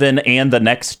 11 and the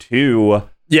next 2,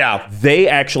 they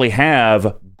actually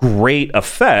have great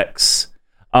effects.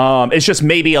 It's just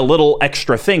maybe a little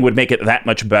extra thing would make it that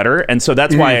much better. And so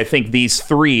that's why I think these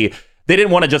 3... They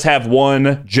didn't want to just have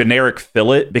one generic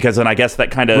fillet, because then I guess that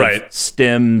kind of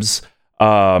stems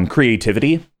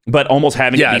creativity, but almost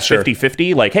having it be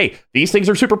 50-50, like, hey, these things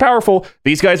are super powerful.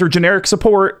 These guys are generic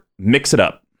support. Mix it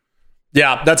up.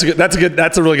 Yeah, that's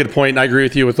a really good point. And I agree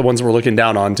with you with the ones we're looking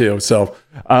down on too. So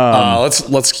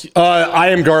let's I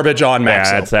am garbage on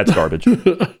Max. Yeah, that's garbage.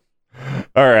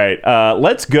 All right,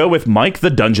 let's go with Mike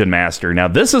the Dungeon Master. Now,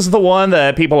 this is the one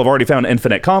that people have already found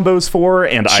infinite combos for,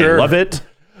 and I love it.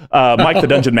 Mike the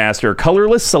Dungeon Master,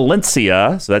 colorless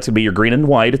Silencia. So that's going to be your green and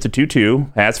white. It's a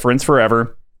 2/2. Has Friends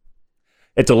Forever.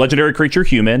 It's a legendary creature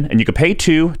human, and you can pay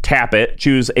 2, tap it,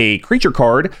 choose a creature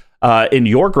card in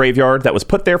your graveyard that was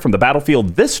put there from the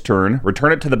battlefield this turn,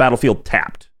 return it to the battlefield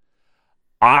tapped.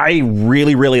 I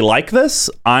really, really like this.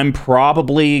 I'm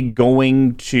probably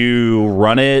going to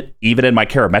run it even in my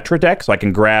Karametra deck, so I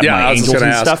can grab my Angels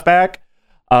and stuff back.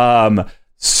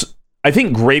 I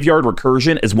think Graveyard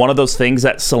Recursion is one of those things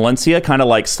that Silencia kind of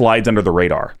like slides under the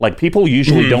radar. Like, people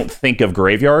usually don't think of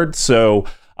Graveyard, so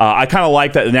I kind of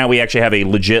like that now we actually have a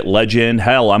legit legend.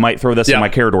 Hell, I might throw this in my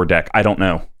Carador deck. I don't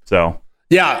know. So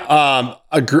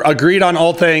agreed on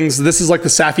all things. This is like the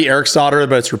Safi Eriksdotter,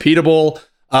 but it's repeatable.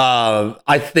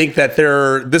 I think that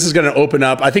this is going to open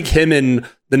up. I think him and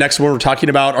the next one we're talking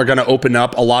about are going to open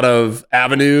up a lot of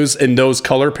avenues in those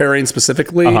color pairings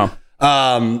specifically.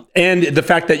 And the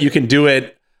fact that you can do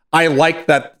it, I like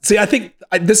that. See, I think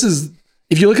this is,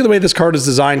 if you look at the way this card is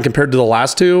designed compared to the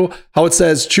last 2, how it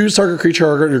says choose target creature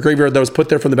or your graveyard that was put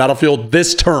there from the battlefield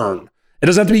this turn. It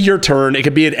doesn't have to be your turn. It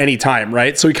could be at any time,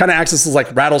 right? So he kind of acts as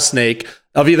like Rattlesnake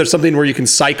of either something where you can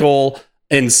cycle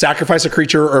and sacrifice a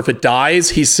creature, or if it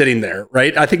dies, he's sitting there,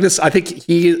 right? I think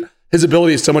his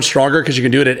ability is so much stronger because you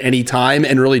can do it at any time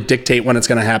and really dictate when it's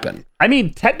going to happen. I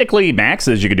mean, technically, Max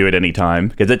says you can do it any time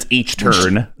because it's each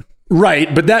turn.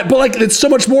 Right, but like it's so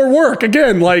much more work.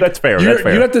 Again, like that's fair.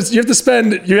 You have to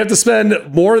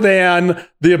spend more than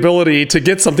the ability to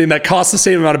get something that costs the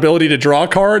same amount of ability to draw a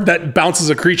card that bounces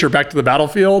a creature back to the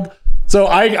battlefield. So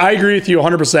I agree with you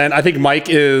 100%. I think Mike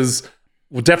is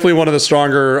definitely one of the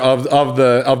stronger of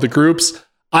the groups.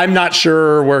 I'm not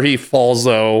sure where he falls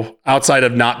though, outside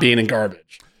of not being in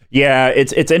garbage. Yeah,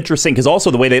 it's interesting because also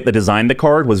the way they designed the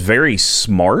card was very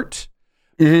smart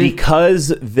because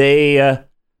they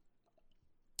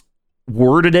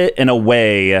worded it in a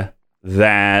way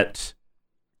that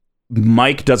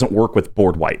Mike doesn't work with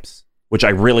board wipes, which I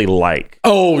really like.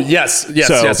 Oh, yes.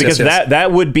 Because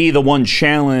that would be the one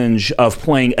challenge of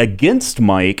playing against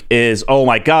Mike is, oh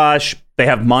my gosh, they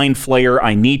have Mind Flayer.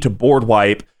 I need to board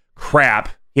wipe. Crap.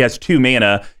 He has 2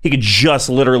 mana. He could just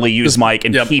literally use Mike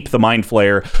and keep the Mind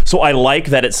Flayer. So I like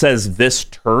that it says this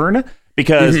turn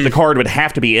because the card would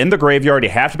have to be in the graveyard. You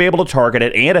have to be able to target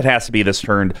it, and it has to be this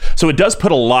turn. So it does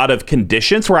put a lot of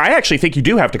conditions where I actually think you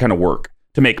do have to kind of work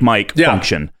to make Mike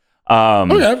function.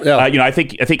 I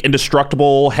think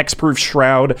Indestructible, Hexproof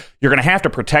Shroud, you're going to have to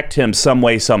protect him some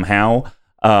way, somehow.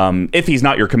 If he's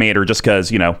not your commander, just because,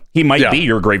 he might be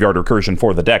your graveyard recursion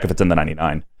for the deck if it's in the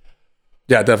 99.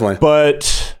 Yeah, definitely.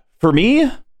 But for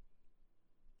me,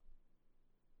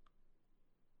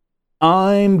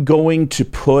 I'm going to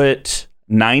put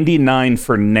 99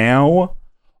 for now,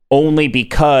 only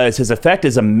because his effect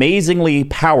is amazingly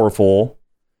powerful,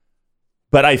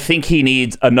 but I think he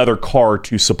needs another card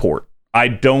to support. I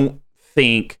don't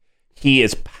think he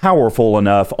is powerful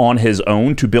enough on his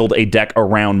own to build a deck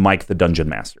around Mike the Dungeon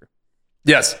Master.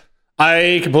 Yes,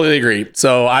 I completely agree.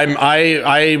 So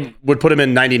I would put him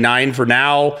in 99 for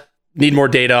now. Need more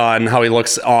data on how he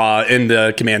looks in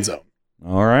the command zone.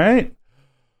 All right.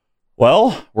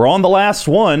 Well, we're on the last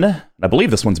one. I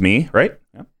believe this one's me, right?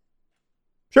 Yeah.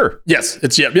 Sure. Yes,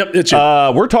 it's you.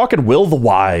 We're talking Will the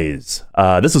Wise.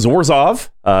 This is Orzhov,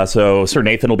 so Sir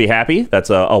Nathan will be happy. That's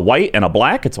a white and a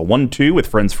black. It's a 1/2 with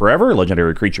Friends Forever,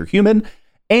 legendary creature human.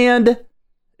 And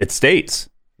it states,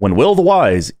 when Will the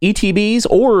Wise ETBs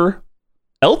or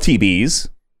LTBs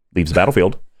leaves the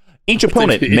battlefield, each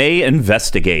opponent may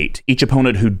investigate. Each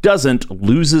opponent who doesn't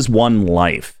loses 1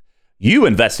 life. You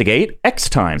investigate X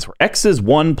times, where X is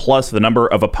 1 plus the number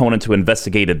of opponents who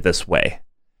investigated this way.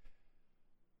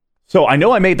 So I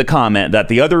know I made the comment that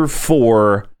the other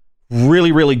 4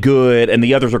 really, really good and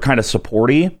the others are kind of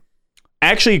supporty.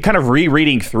 Actually, kind of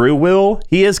rereading through Will,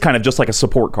 he is kind of just like a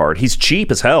support card. He's cheap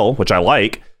as hell, which I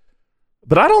like.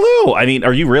 But I don't know. I mean,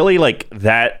 are you really like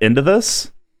that into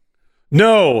this?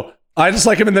 No, I just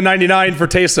like him in the 99 for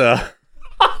Teysa.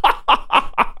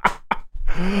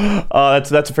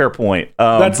 That's a fair point.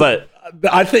 But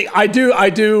I think I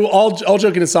do. All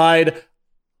joking aside,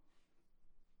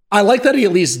 I like that he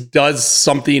at least does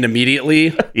something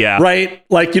immediately. Yeah. Right?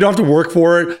 Like, you don't have to work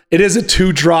for it. It is a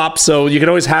 2-drop, so you can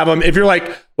always have him. If you're like,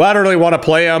 well, I don't really want to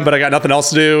play him, but I got nothing else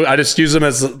to do, I just use him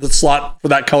as the slot for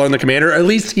that color in the commander. At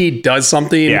least he does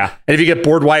something. Yeah. And if you get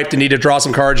board wiped and need to draw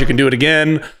some cards, you can do it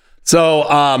again. So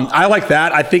I like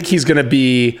that. I think he's going to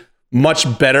be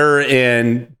much better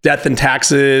in Death and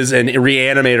Taxes and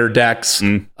Reanimator decks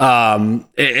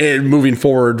moving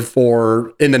forward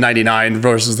for in the 99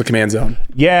 versus the command zone.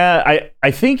 Yeah,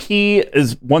 I think he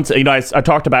is once, I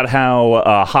talked about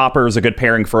how Hopper is a good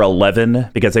pairing for 11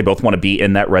 because they both want to be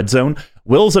in that red zone.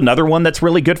 Will's another one that's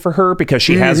really good for her because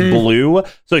she has blue,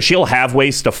 so she'll have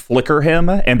ways to flicker him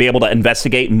and be able to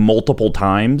investigate multiple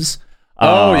times.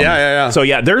 Yeah. So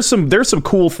yeah, there's some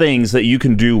cool things that you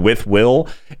can do with Will.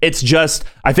 It's just,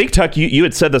 I think, Tuck, you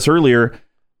had said this earlier,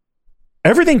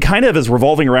 everything kind of is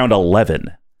revolving around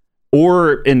 11.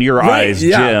 Or in your eyes,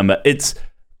 Jim, it's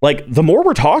like, the more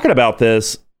we're talking about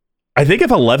this, I think if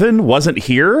 11 wasn't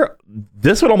here,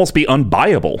 this would almost be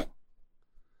unbuyable.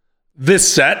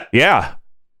 This set? Yeah.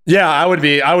 Yeah, I would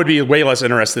be way less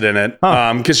interested in it.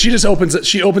 Because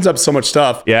she opens up so much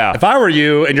stuff. Yeah. If I were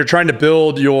you and you're trying to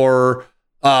build your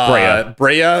Breya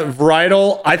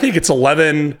varietal, I think it's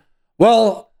 11.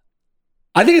 Well,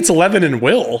 I think it's 11 in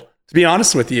Will, to be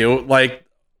honest with you. Like,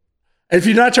 if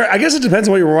you're not trying, I guess it depends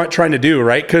on what you're trying to do,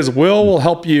 right? Because will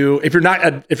help you if you're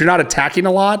not attacking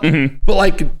a lot,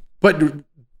 but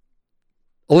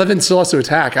 11 still has to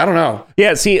attack. I don't know.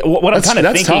 Yeah, see, what I'm kind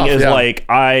of thinking tough, is like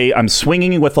I'm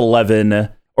swinging with 11,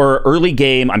 or early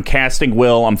game, I'm casting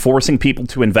Will, I'm forcing people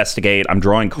to investigate, I'm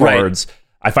drawing cards. Right.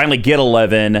 I finally get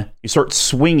 11, you start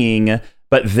swinging,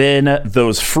 but then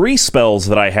those free spells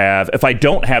that I have, if I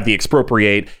don't have the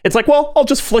Expropriate, it's like, well, I'll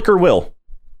just flicker Will.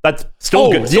 That's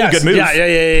still good. Still a good move.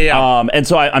 Yeah. And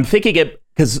so I'm thinking it,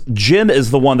 because Jim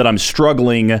is the one that I'm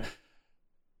struggling.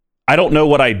 I don't know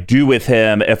what I do with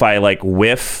him if I like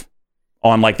whiff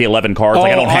on like the 11 cards.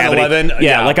 Like I don't have 11.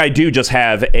 Yeah, like I do just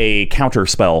have a counter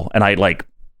spell, and I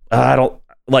don't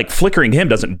like flickering him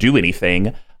doesn't do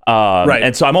anything. Right.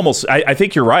 And so I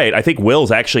think you're right. I think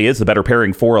Will's actually is the better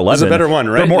pairing for 11. It's a better one,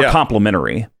 right? They're more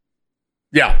complementary.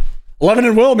 Yeah. 11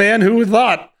 and Will, man. Who would have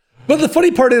thought? But the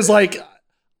funny part is, like,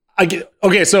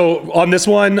 okay, so on this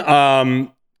one,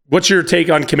 what's your take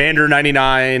on Commander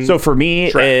 99? So for me,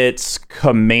 it's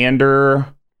Commander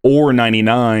or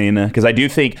 99, because I do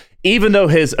think, even though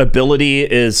his ability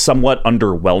is somewhat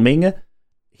underwhelming,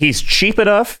 he's cheap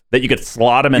enough that you could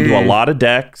slot him into a lot of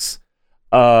decks.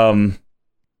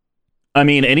 I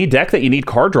mean, any deck that you need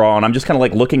card draw on, I'm just kind of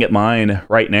like looking at mine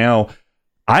right now.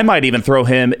 I might even throw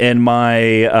him in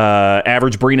my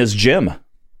average Brina's gym.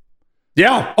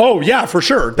 Yeah. Oh, yeah, for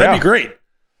sure. That'd be great.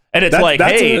 And it's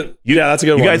that's a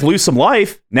good one. You guys lose some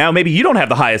life. Now maybe you don't have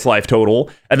the highest life total.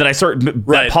 And then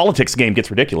that politics game gets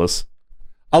ridiculous.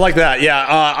 I like that. Yeah,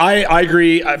 I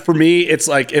agree. For me, it's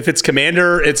like if it's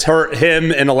Commander, it's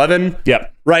him and 11.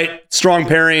 Yep. Right. Strong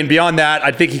pairing. Beyond that,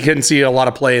 I think he can see a lot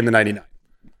of play in the 99.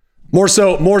 More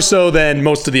so than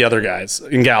most of the other guys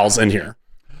and gals in here.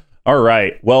 All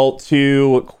right. Well,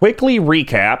 to quickly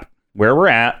recap where we're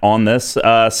at on this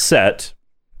set,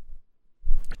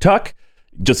 Tuck,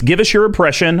 just give us your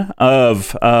impression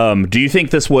of, do you think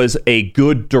this was a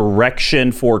good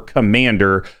direction for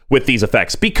Commander with these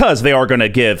effects? Because they are going to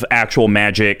give actual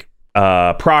Magic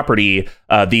property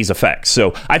these effects.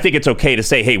 So I think it's okay to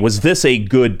say, hey, was this a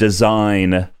good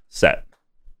design set?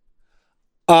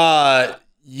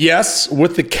 Yes,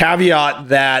 with the caveat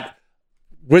that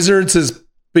Wizards is,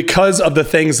 because of the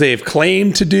things they've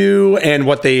claimed to do and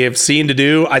what they have seen to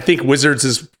do, I think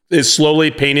Wizards is slowly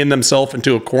painting themselves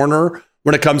into a corner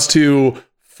when it comes to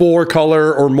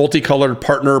 4-color or multicolored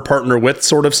partner with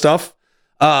sort of stuff.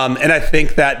 And I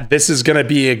think that this might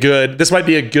be a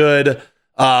good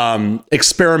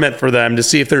experiment for them to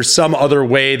see if there's some other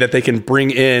way that they can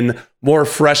bring in more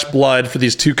fresh blood for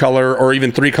these 2-color or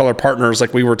even 3-color partners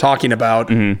like we were talking about,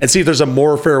 and see if there's a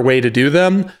more fair way to do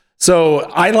them. So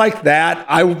I like that.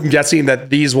 I'm guessing that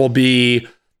these will be,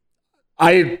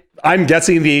 I'm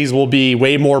guessing these will be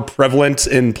way more prevalent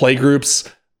in play groups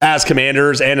as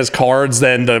commanders and as cards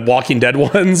than the Walking Dead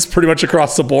ones, pretty much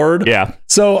across the board. Yeah.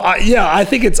 So I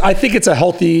think it's a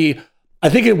healthy. I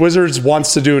think Wizards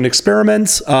wants to do an experiment,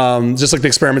 just like the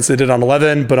experiments they did on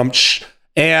 11. But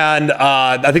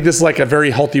I think this is like a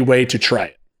very healthy way to try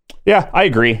it. Yeah, I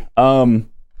agree.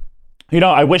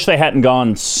 I wish they hadn't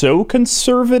gone so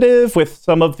conservative with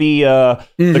some of the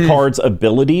cards'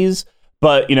 abilities.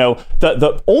 But,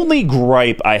 the only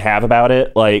gripe I have about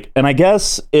it, and I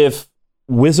guess if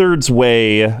Wizards'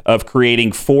 way of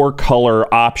creating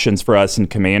 4-color options for us in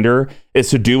Commander is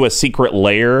to do a secret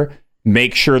layer,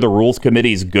 make sure the rules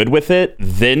committee is good with it,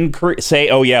 then say,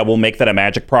 oh yeah, we'll make that a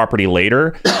Magic property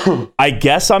later. I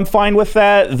guess I'm fine with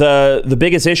that. The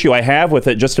biggest issue I have with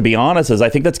it, just to be honest, is I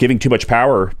think that's giving too much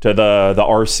power to the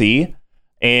RC.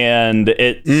 And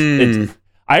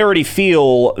I already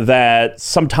feel that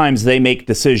sometimes they make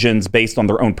decisions based on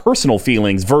their own personal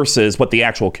feelings versus what the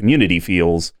actual community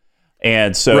feels.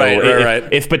 And so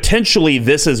if potentially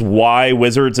this is why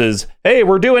Wizards is, hey,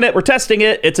 we're doing it, we're testing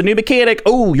it, it's a new mechanic.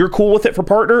 Oh, you're cool with it for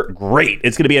partner? Great.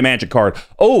 It's going to be a Magic card.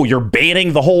 Oh, you're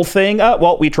banning the whole thing?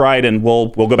 Well, we tried and we'll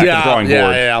go back to the drawing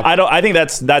board. Yeah. I think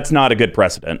that's not a good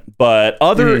precedent. But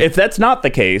if that's not the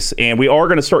case and we are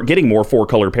going to start getting more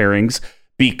 4-color pairings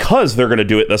because they're going to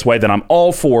do it this way, then I'm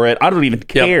all for it. I don't even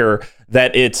care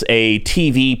that it's a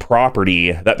TV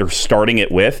property that they're starting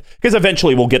it with, because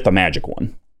eventually we'll get the Magic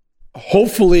one.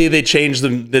 Hopefully they change the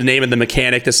name of the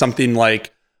mechanic to something like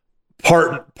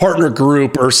partner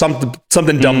group or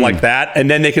something dumb like that, and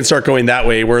then they can start going that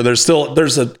way where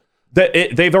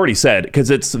they've already said,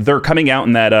 because they're coming out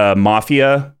in that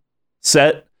Mafia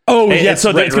set. Oh, yes,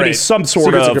 so it's going to be some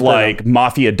sort of like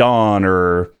Mafia Dawn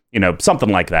or something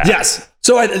like that. Yes.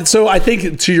 So I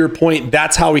think, to your point,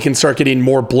 that's how we can start getting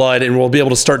more blood, and we'll be able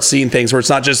to start seeing things where it's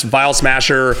not just Vial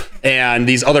Smasher and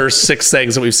these other 6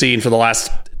 things that we've seen for the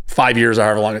last 5 years or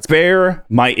however long it's been.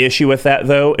 My issue with that,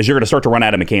 though, is you're going to start to run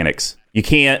out of mechanics. You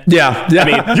can't. Yeah. I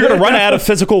mean, you're going to run out of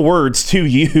physical words to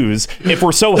use if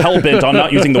we're so hell-bent on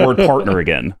not using the word partner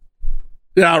again.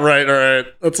 Yeah, right. All right.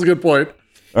 That's a good point.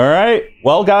 All right.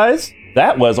 Well, guys,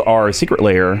 that was our Secret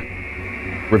Layer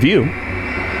review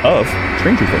of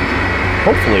Stranger Things.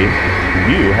 Hopefully,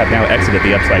 you have now exited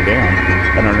the Upside Down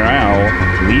and are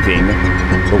now leaving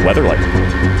the Weatherlight Report.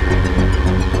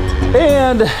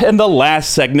 And in the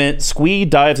last segment, Squee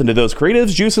dives into those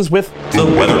creatives juices with the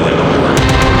Weatherlight Report.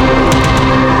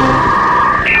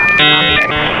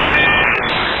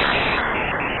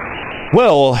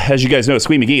 Well, as you guys know,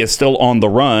 Squee McGee is still on the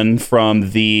run from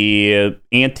the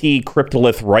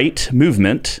anti-Cryptolith right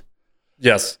movement.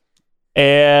 Yes.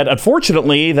 And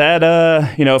unfortunately, that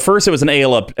first it was an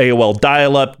AOL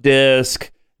dial-up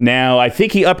disc. Now I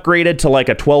think he upgraded to like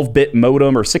a 12-bit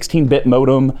modem or 16-bit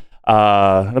modem.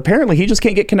 Apparently he just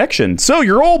can't get connection. So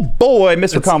your old boy,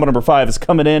 Mr. Commodore number 5, is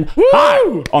coming in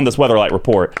hot on this Weatherlight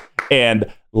report.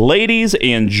 And ladies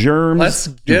and germs,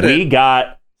 we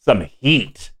got some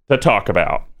heat to talk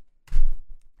about.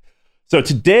 So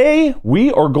today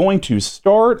we are going to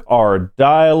start our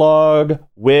dialogue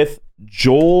with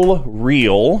Joel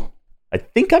Reel. I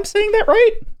think I'm saying that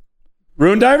right?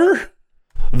 Rune Diver?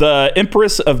 The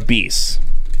Empress of Beasts.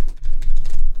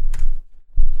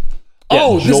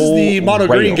 Yeah, this is the mono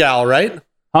green gal, right?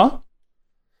 Huh?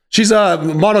 She's a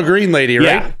mono green lady,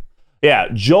 right? Yeah,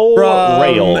 Joel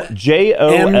Rail.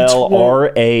 Jollra.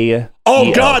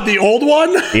 Oh, God, the old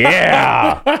one?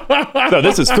 Yeah. So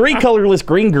this is 3 colorless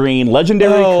green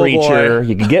legendary creature. Boy.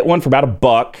 You can get one for about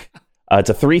 $1. It's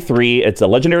a 3/3. It's a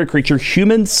legendary creature,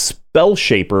 human spell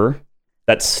shaper.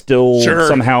 That's still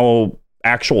somehow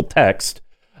actual text.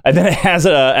 And then it has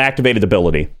an activated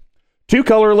ability. 2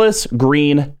 colorless,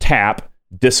 green, tap,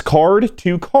 discard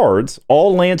 2 cards.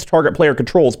 All lands target player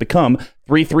controls become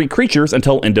 3/3 creatures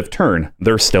until end of turn.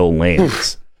 They're still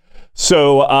lands.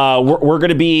 So we're going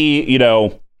to be,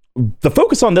 the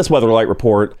focus on this Weatherlight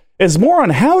report is more on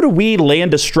how do we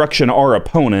land destruction our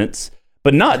opponents,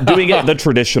 but not doing it the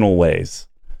traditional ways.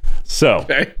 So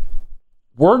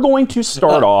we're going to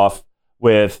start off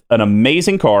with an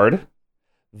amazing card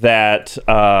that,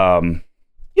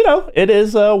 it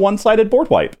is a one-sided board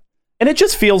wipe. And it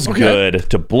just feels good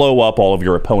to blow up all of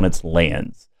your opponent's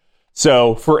lands.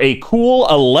 So for a cool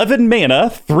 11 mana,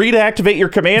 3 to activate your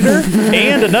commander,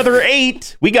 and another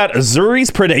 8, we got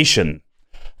Azuri's Predation.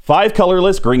 5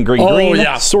 colorless, green,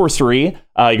 sorcery. You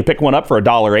can pick one up for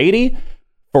 $1.80.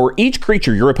 For each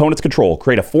creature your opponents control,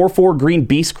 create a 4/4 green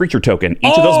beast creature token.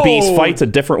 Each of those beasts fights a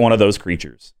different one of those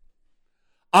creatures.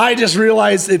 I just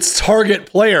realized it's target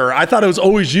player. I thought it was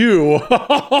always you.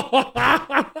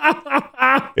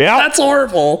 Yeah, that's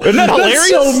horrible. Isn't that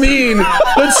hilarious? That's so mean.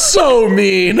 That's so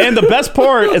mean. And the best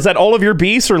part is that all of your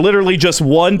beasts are literally just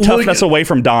 1 toughness away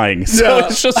from dying. So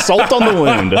it's just salt on the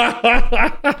wound.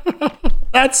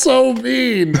 That's so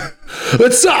mean.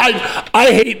 I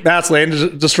hate mass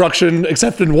land destruction,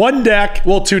 except in one deck.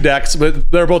 Well, 2 decks,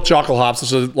 but they're both Chocolate Hops.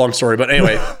 It's a long story, but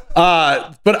anyway.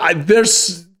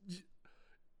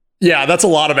 That's a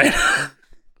lot of mana.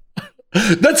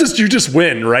 That's just, you just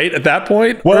win, right? At that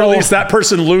point? Well, or at least that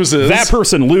person loses. That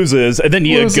person loses, and then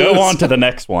you go on to the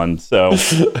next one. So,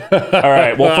 all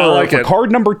right. Well, for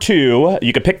card number 2,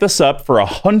 you can pick this up for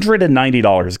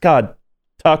 $190. God,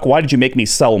 Tuck, why did you make me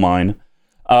sell mine?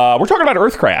 We're talking about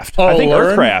Earthcraft. I think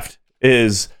Earthcraft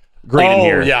is great in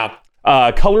here. Yeah.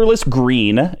 Colorless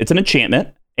green. It's an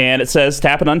enchantment, and it says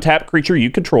tap an untapped creature you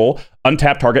control,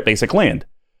 untap target basic land.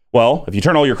 Well, if you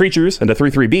turn all your creatures into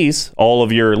 3/3 beasts, all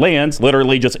of your lands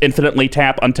literally just infinitely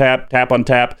tap, untap, tap,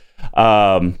 untap.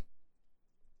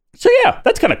 So yeah,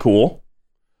 that's kind of cool.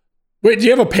 Wait, do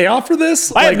you have a payoff for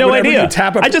this? I have no idea.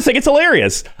 I just think it's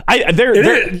hilarious.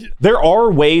 There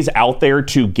are ways out there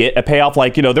to get a payoff.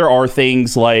 Like, there are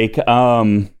things like,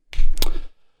 oh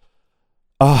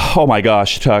my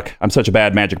gosh, Tuck, I'm such a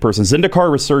bad Magic person. Zendikar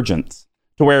Resurgence.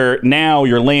 To where now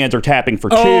your lands are tapping for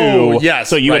 2.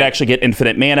 So you would actually get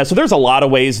infinite mana. So there's a lot of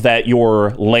ways that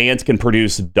your lands can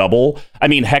produce double. I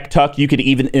mean, heck, Tuck, you could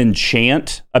even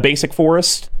enchant a basic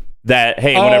forest that,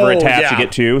 hey, whenever it taps, you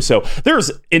get 2. So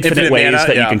there's infinite ways mana,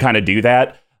 that you can kind of do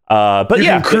that. But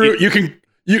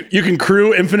you can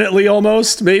crew infinitely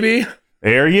almost, maybe.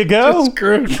 There you go. Just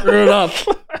screw it up.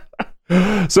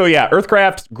 So yeah,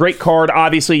 Earthcraft, great card.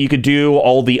 Obviously, you could do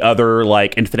all the other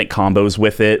like infinite combos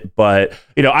with it, but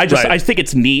I think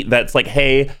it's neat that it's like,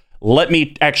 hey, let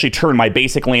me actually turn my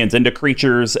basic lands into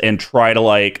creatures and try to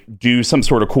like do some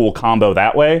sort of cool combo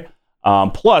that way.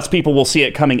 Plus, people will see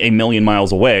it coming a million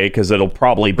miles away because it'll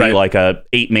probably be like a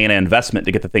 8 mana investment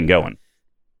to get the thing going.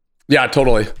 Yeah,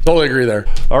 totally agree there.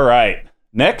 All right,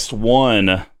 next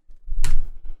one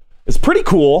is pretty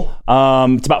cool.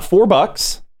 It's about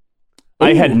 $4. Ooh.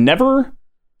 I had never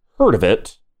heard of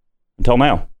it until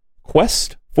now.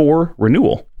 Quest for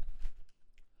Renewal.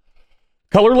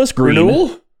 Colorless green.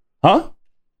 Renewal? Huh?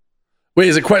 Wait,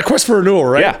 is it Quest for Renewal,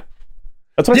 right? Yeah.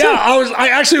 That's what I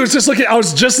said. I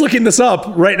was just looking this up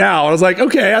right now. I was like,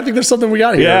 okay, I think there's something we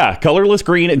got here. Yeah, colorless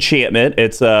green enchantment.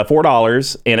 It's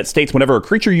 $4, and it states whenever a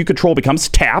creature you control becomes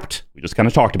tapped, we just kind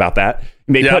of talked about that,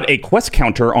 you may put a quest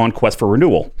counter on Quest for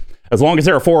Renewal. As long as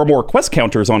there are 4 or more quest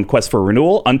counters on Quest for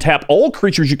Renewal, untap all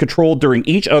creatures you control during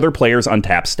each other player's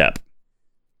untap step.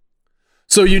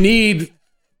 So you need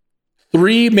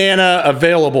 3 mana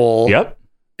available. Yep.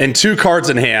 and 2 cards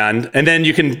in hand, and then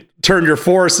you can turn your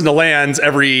forests into lands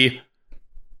every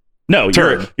No,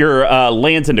 turn. your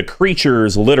lands into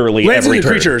creatures literally Lands every into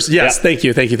turn. creatures. Yes, Yep. thank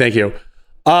you.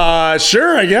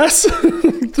 Sure, I guess.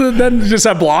 Then you just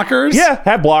have blockers. Yeah,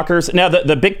 have blockers. Now,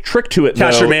 the big trick to it,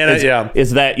 Cast though, your mana,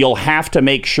 is that you'll have to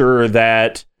make sure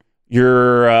that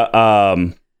you're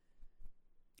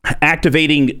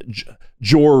activating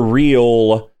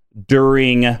Joreel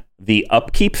during the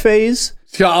upkeep phase.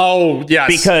 Oh, yes.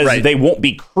 Because they won't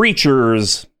be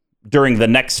creatures during the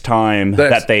next time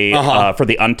that they for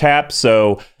the untap.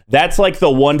 So that's like the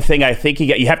one thing I think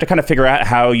you have to kind of figure out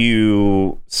how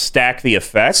you stack the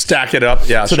effects. Stack it up,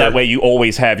 yeah. So that way you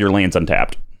always have your lands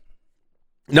untapped.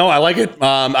 No, I like it.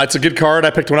 It's a good card. I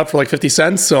picked one up for like 50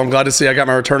 cents, so I'm glad to see I got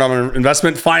my return on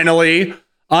investment finally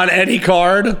on any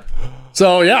card.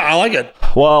 So yeah, I like it.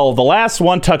 Well, the last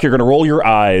one, Tuck, you're going to roll your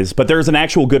eyes, but there's an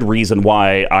actual good reason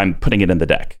why I'm putting it in the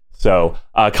deck. So,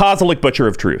 Kozilek, Butcher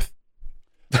of Truth.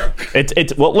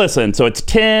 It's well, listen. So it's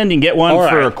 10. You can get one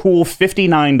for a cool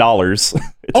 $59.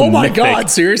 Oh my God!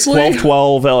 Seriously?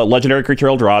 12/12 legendary creature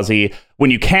Eldrazi.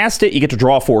 When you cast it, you get to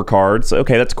draw 4 cards.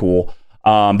 Okay, that's cool.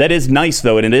 That is nice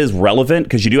though, and it is relevant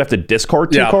because you do have to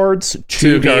discard 2 cards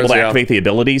to be able to activate the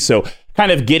ability. So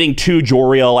kind of getting 2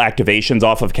 Joreel activations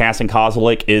off of casting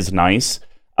Kozilek is nice.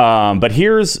 But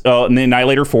here's the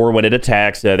Annihilator 4 when it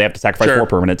attacks, they have to sacrifice 4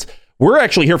 permanents. We're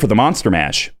actually here for the Monster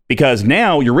Mash because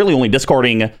now you're really only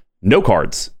discarding no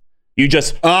cards. You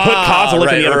just put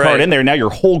Kozilek and the other card in there. Now your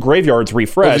whole graveyard's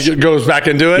refreshed. It goes back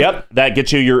into it. Yep, that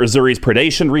gets you your Azuri's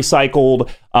Predation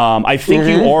recycled. I think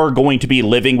you are going to be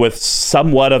living with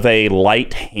somewhat of a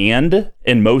light hand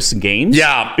in most games.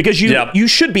 Yeah, because you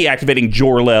should be activating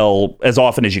Joreel as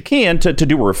often as you can to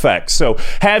do her effects. So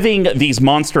having these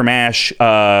Monster Mash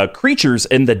creatures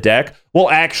in the deck will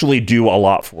actually do a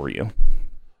lot for you.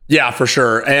 Yeah, for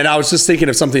sure. And I was just thinking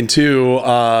of something too.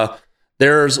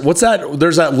 There's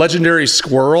that legendary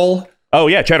squirrel. Oh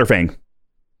yeah, Chatterfang.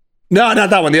 No,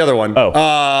 not that one. The other one.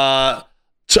 Oh.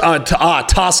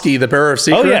 Toski, the Bearer of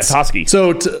Secrets. Oh yeah, Toski.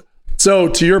 So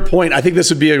to your point, I think this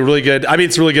would be a really good. I mean,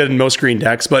 it's really good in most green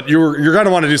decks, but you're going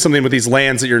to want to do something with these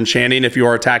lands that you're enchanting if you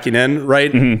are attacking in,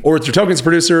 right? Mm-hmm. Or with your tokens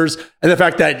producers, and the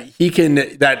fact that he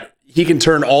can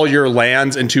turn all your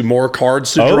lands into more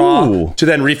cards to draw to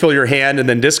then refill your hand and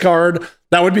then discard.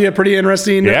 That would be a pretty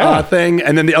interesting thing.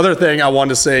 And then the other thing I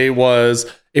wanted to say was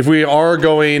if we are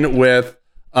going with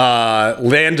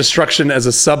land destruction as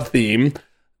a sub theme,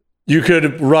 you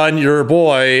could run your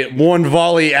boy One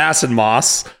Volley Acid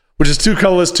Moss, which is 2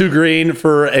 colorless, 2 green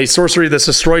for a sorcery that's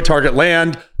destroy target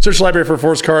land. Search the library for a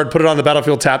force card, put it on the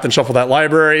battlefield tapped, and shuffle that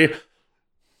library.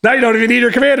 Now you don't even need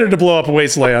your commander to blow up a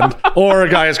wasteland or a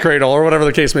Gaia's Cradle or whatever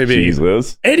the case may be.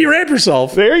 Jesus. And you ramp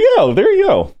yourself. There you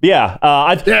go. Yeah.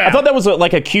 I thought that was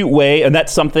like a cute way, and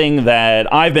that's something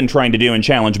that I've been trying to do and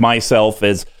challenge myself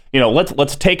is,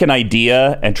 let's take an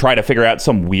idea and try to figure out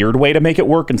some weird way to make it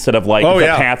work instead of like the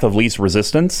path of least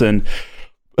resistance. And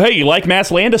hey, you like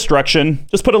mass land destruction?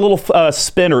 Just put a little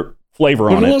spin or flavor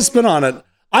on it. Put a little spin on it.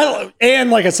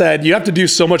 And like I said, you have to do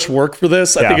so much work for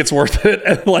this. I think it's worth it.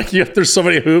 And like, there's so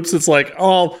many hoops. It's like,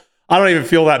 I don't even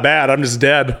feel that bad. I'm just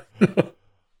dead.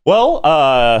 Well,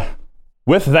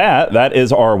 with that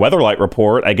is our Weatherlight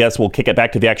report. I guess we'll kick it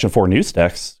back to the Action 4 news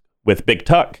decks with Big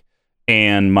Tuck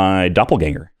and my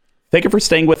doppelganger. Thank you for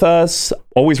staying with us.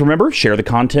 Always remember, share the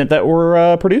content that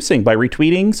we're producing by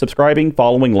retweeting, subscribing,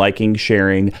 following, liking,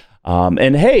 sharing.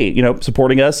 And hey,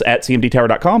 supporting us at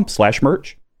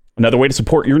cmdtower.com/merch. Another way to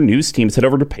support your news team is head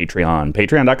over to Patreon,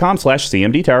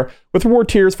 patreon.com/CMDTower. With reward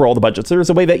tiers for all the budgets, there is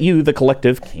a way that you, the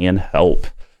collective, can help.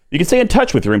 You can stay in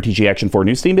touch with your MTG Action 4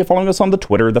 news team by following us on the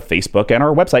Twitter, the Facebook, and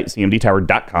our website,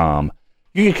 cmdtower.com.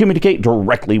 You can communicate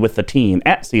directly with the team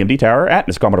at CMDTower, at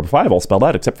Mr. all spelled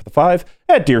out except for the 5,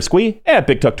 at Dear Squee, at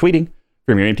Big Tuck Tweeting.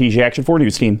 From your MTG Action 4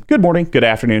 news team, good morning, good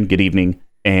afternoon, good evening,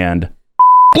 and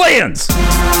plans!